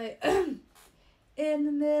 Like, in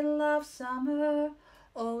the middle of summer,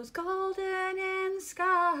 all was golden in the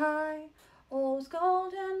sky. All was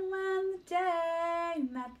golden when the day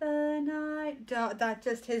met the night. That's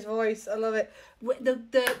just his voice. I love it.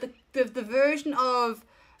 The version of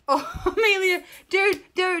Amelia, dude,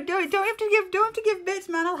 don't have to give bits,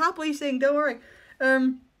 man. I'll happily sing. Don't worry. I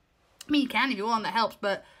mean, you can if you want. That helps.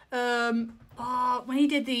 But when he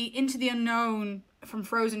did the Into the Unknown from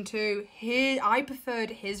Frozen 2, I preferred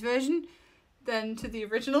his version than to the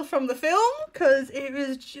original from the film, because it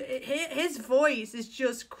was his voice is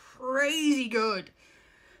just crazy good.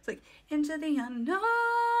 It's like, into the unknown,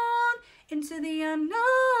 into the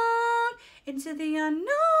unknown, into the unknown.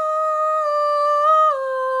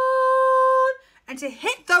 And to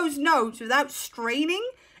hit those notes without straining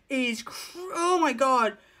is, oh my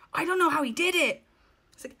god, I don't know how he did it.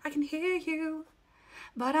 It's like, I can hear you,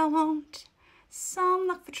 but I won't. Some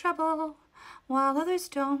look for trouble, while others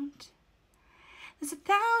don't. There's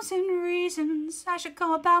 1,000 reasons I should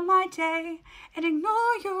go about my day and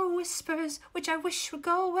ignore your whispers, which I wish would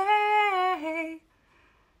go away.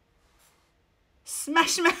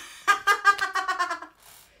 Smash.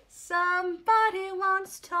 Somebody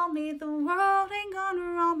once told me the world ain't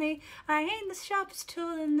gonna roll me. I ain't the sharpest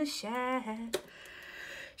tool in the shed.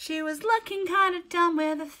 She was looking kind of dumb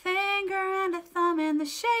with a finger and a thumb in the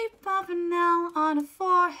shape of an L on her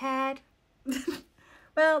forehead.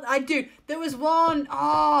 Well, there was one, it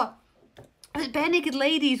was Bare Naked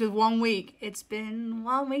Ladies with 1 week. It's been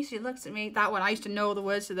 1 week, she looks at me. That one, I used to know the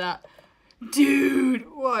words to that. Dude,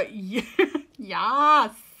 what?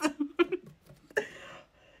 Yes.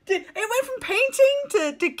 Dude, it went from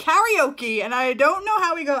painting to karaoke, and I don't know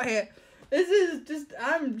how we got here. This is just,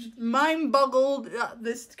 I'm just mind-boggled at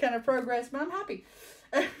this kind of progress, but I'm happy.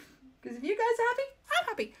 Because if you guys are happy, I'm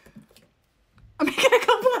happy. I'm making a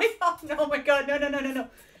complaint. Oh, no, my god, no.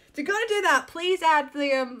 If you're going to do that, please add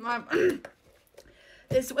the,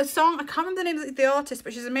 it's a song, I can't remember the name of the artist,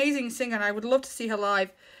 but she's an amazing singer, and I would love to see her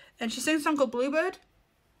live. And she sings a song called Bluebird.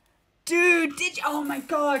 Dude, oh my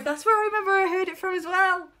god, that's where I remember I heard it from as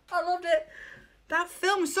well. I loved it. That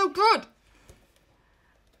film was so good.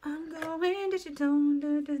 I'm going digital.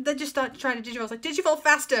 They just start trying to digital. I was like, Digifall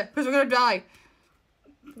faster, because we're going to die.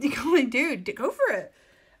 You're going, dude, go for it.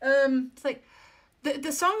 It's like,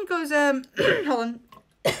 the song goes, hold on.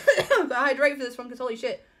 I've got to hydrate for this one, because holy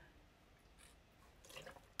shit.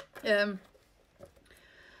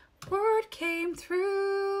 Word came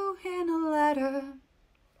through in a letter.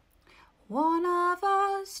 One of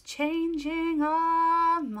us changing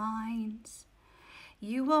our minds.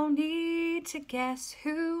 You won't need to guess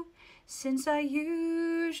who, since I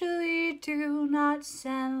usually do not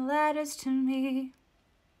send letters to me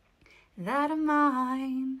that are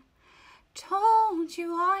mine. Told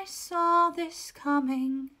you I saw this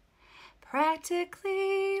coming,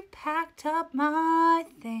 practically packed up my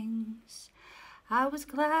things. I was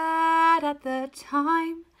glad at the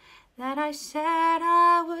time that I said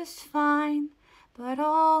I was fine, but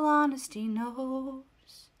all honesty knows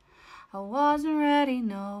I wasn't ready,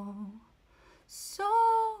 no.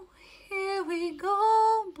 So here we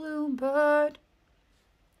go, Bluebird.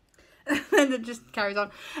 And it just carries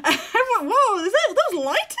on. Everyone, whoa, those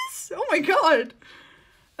lighters? Oh my god.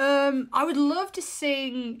 I would love to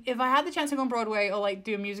sing, if I had the chance to go on Broadway or like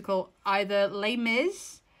do a musical, either Les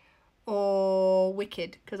Mis or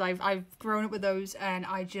Wicked, because I've grown up with those, and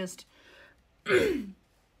I just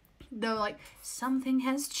though, like, something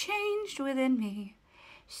has changed within me.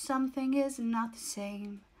 Something is not the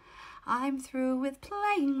same. I'm through with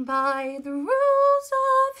playing by the rules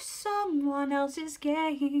of someone else's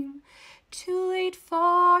game. Too late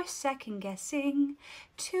for second guessing.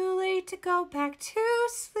 Too late to go back to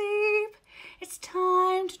sleep. It's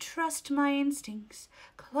time to trust my instincts.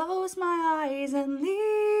 Close my eyes and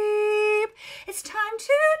leap. It's time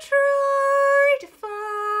to try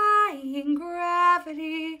defying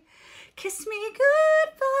gravity. Kiss me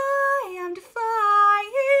goodbye, I'm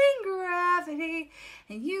defying gravity,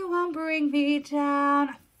 and you won't bring me down.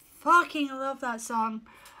 I fucking love that song.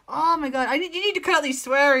 Oh my god, you need to cut out these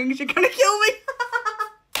swearing, because you're gonna kill me.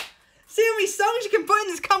 See how many songs you can put in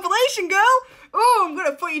this compilation, girl? Oh, I'm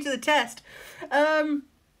gonna put you to the test. I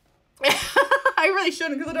really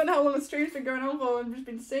shouldn't, because I don't know how long the stream's been going on for. I've just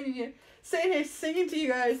been sitting here singing to you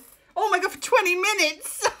guys. Oh my god, for 20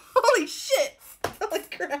 minutes! Holy shit! Holy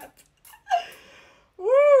crap.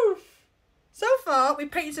 Woo! So far, we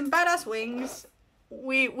painted some badass wings.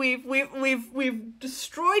 we've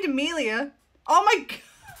destroyed Amelia. Oh my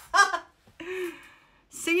god.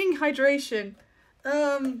 Singing hydration.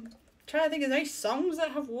 Trying to think, is there any songs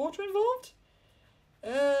that have water involved?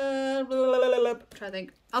 Trying to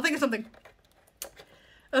think. I'll think of something.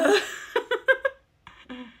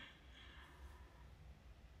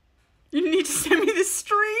 You need to send me the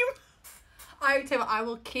stream. I tell you what, I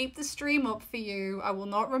will keep the stream up for you. I will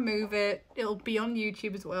not remove it. It'll be on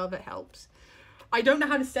YouTube as well if it helps. I don't know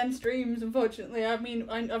how to send streams, unfortunately. I mean,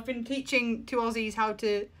 I've been teaching two Aussies how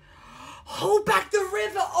to hold back the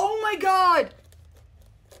river. Oh my god.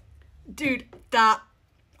 Dude,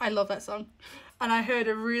 I love that song. And I heard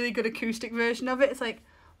a really good acoustic version of it. It's like,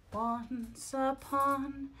 once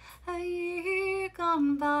upon a year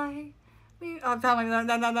gone by. I found no,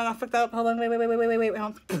 I fucked that up. Hold on, wait.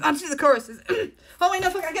 I'm just the chorus. Oh wait, no,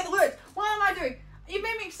 fuck, I get the words. What am I doing? You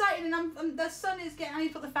made me excited, and the sun is getting. I need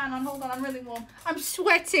to put the fan on. Hold on, I'm really warm. I'm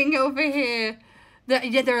sweating over here.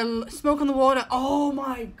 There's smoke on the water. Oh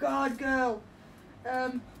my god, girl.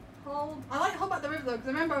 I like Hold Back the River though, because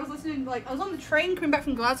I remember I was listening. Like I was on the train coming back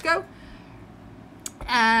from Glasgow,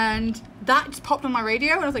 and that just popped on my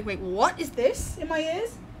radio, and I was like, wait, what is this in my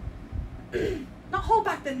ears? Not Hold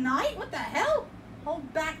Back the Night? What the hell?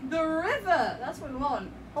 Hold Back the River. That's what we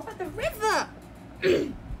want. Hold Back the River.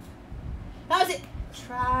 That was it.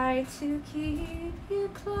 Try to keep you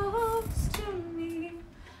close to me,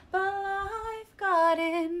 but life got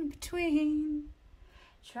in between.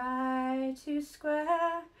 Try to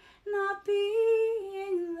square not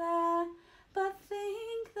being there, but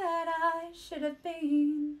think that I should have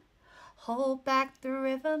been. Hold back the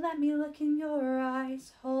river, let me look in your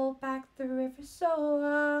eyes. Hold back the river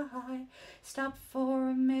so I stop for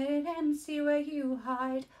a minute and see where you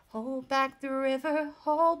hide. Hold back the river,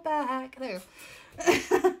 hold back. There. And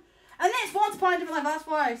then it's Once Upon a Different Life. That's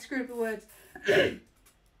why I screwed up the words. It's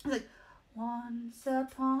like, once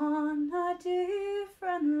upon a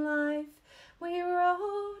different life, we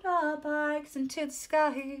rode our bikes into the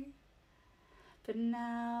sky. But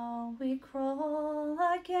now we crawl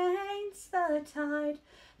against the tide.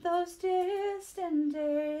 Those distant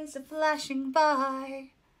days are flashing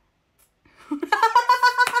by.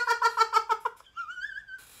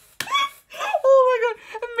 Oh my god,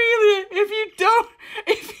 Amelia, if you don't,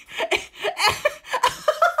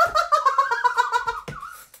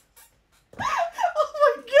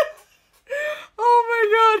 oh my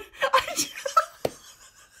god, I just...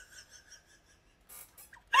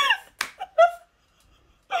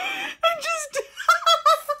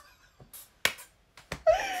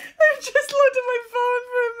 I just looked at my phone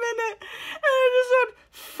for a minute and I just went,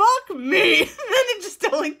 fuck me. And then it just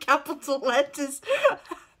all in capital letters.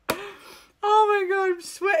 Oh my god, I'm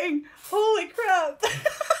sweating. Holy crap.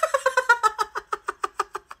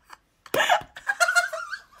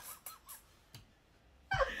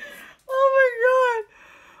 Oh my god.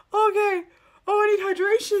 Okay. Oh, I need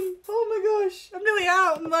hydration. Oh my gosh. I'm nearly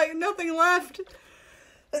out. I'm like, nothing left.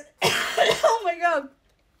 Oh my god.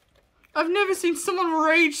 I've never seen someone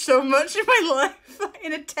rage so much in my life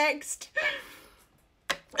in a text.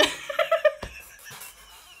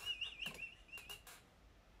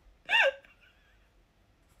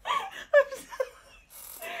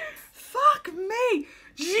 Fuck me.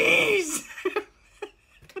 Jeez. I'm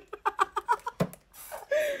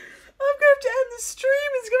gonna have to end the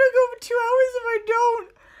stream. It's gonna go for 2 hours if I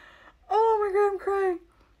don't. Oh my god, I'm crying.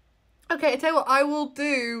 Okay, I tell you what I will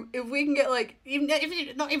do, if we can get like, even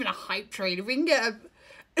if not even a hype train, if we can get a...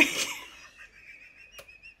 I'm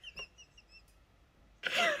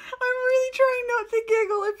really trying not to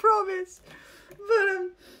giggle, I promise.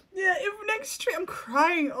 But yeah, if next stream, I'm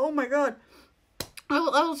crying, oh my god.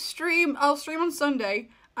 I'll stream on Sunday,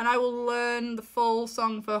 and I will learn the full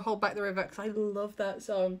song for Hold Back the River, because I love that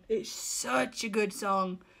song. It's such a good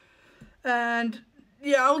song. And...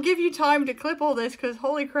 yeah, I'll give you time to clip all this because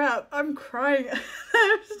holy crap, I'm crying.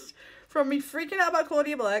 From me freaking out about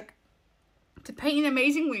Claudia Black to painting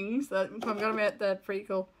Amazing Wings, that I'm gonna admit they're pretty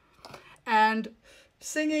cool, and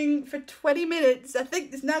singing for 20 minutes. I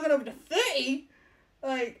think it's now gone over to 30.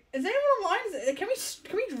 Like, is anyone online? Can we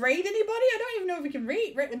raid anybody? I don't even know if we can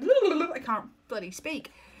raid. I can't bloody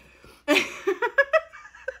speak.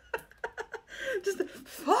 Just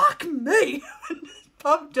fuck me.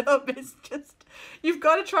 Popped up. It's just, you've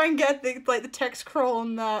got to try and get the text crawl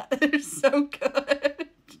on that. They're so good.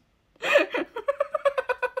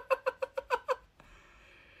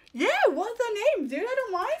 Yeah, what's their name, dude? I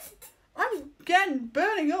don't mind. I'm getting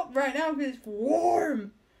burning up right now because it's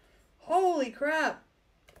warm. Holy crap.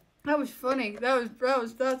 That was funny. That's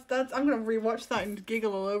I'm gonna rewatch that and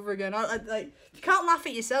giggle all over again. Like, if you can't laugh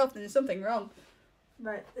at yourself, then there's something wrong.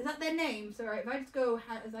 Right, is that their names? All right, if I just go,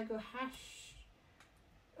 as I go hash...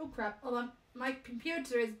 Oh crap, hold on. My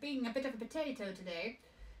computer is being a bit of a potato today.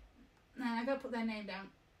 And I gotta put their name down.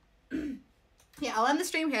 Yeah, I'll end the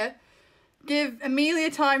stream here. Give Amelia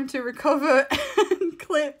time to recover and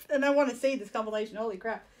clip. And I want to see this compilation, holy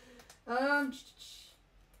crap.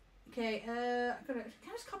 Okay, can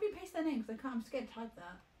I just copy and paste their names? I'm scared to type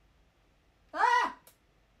that. Ah!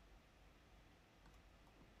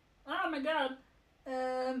 Oh my god.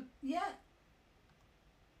 Yeah.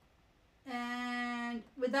 And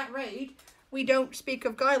with that raid, we don't speak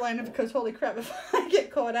of Guyliner because holy crap, if I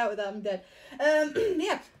get caught out with that, I'm dead.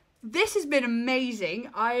 Yeah. This has been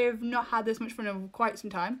amazing. I have not had this much fun in quite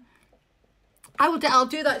some time. I'll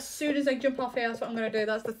do that as soon as I jump off here. That's what I'm going to do.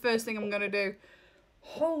 That's the first thing I'm going to do.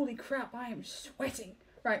 Holy crap, I am sweating.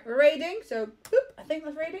 Right, we're raiding. So, boop, I think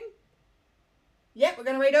that's raiding. Yep, we're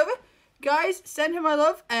going to raid over. Guys, send her my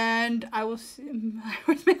love, and I will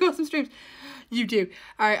make awesome streams. You do.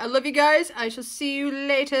 All right, I love you guys. I shall see you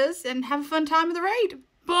later, and have a fun time with the raid.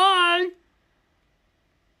 Bye.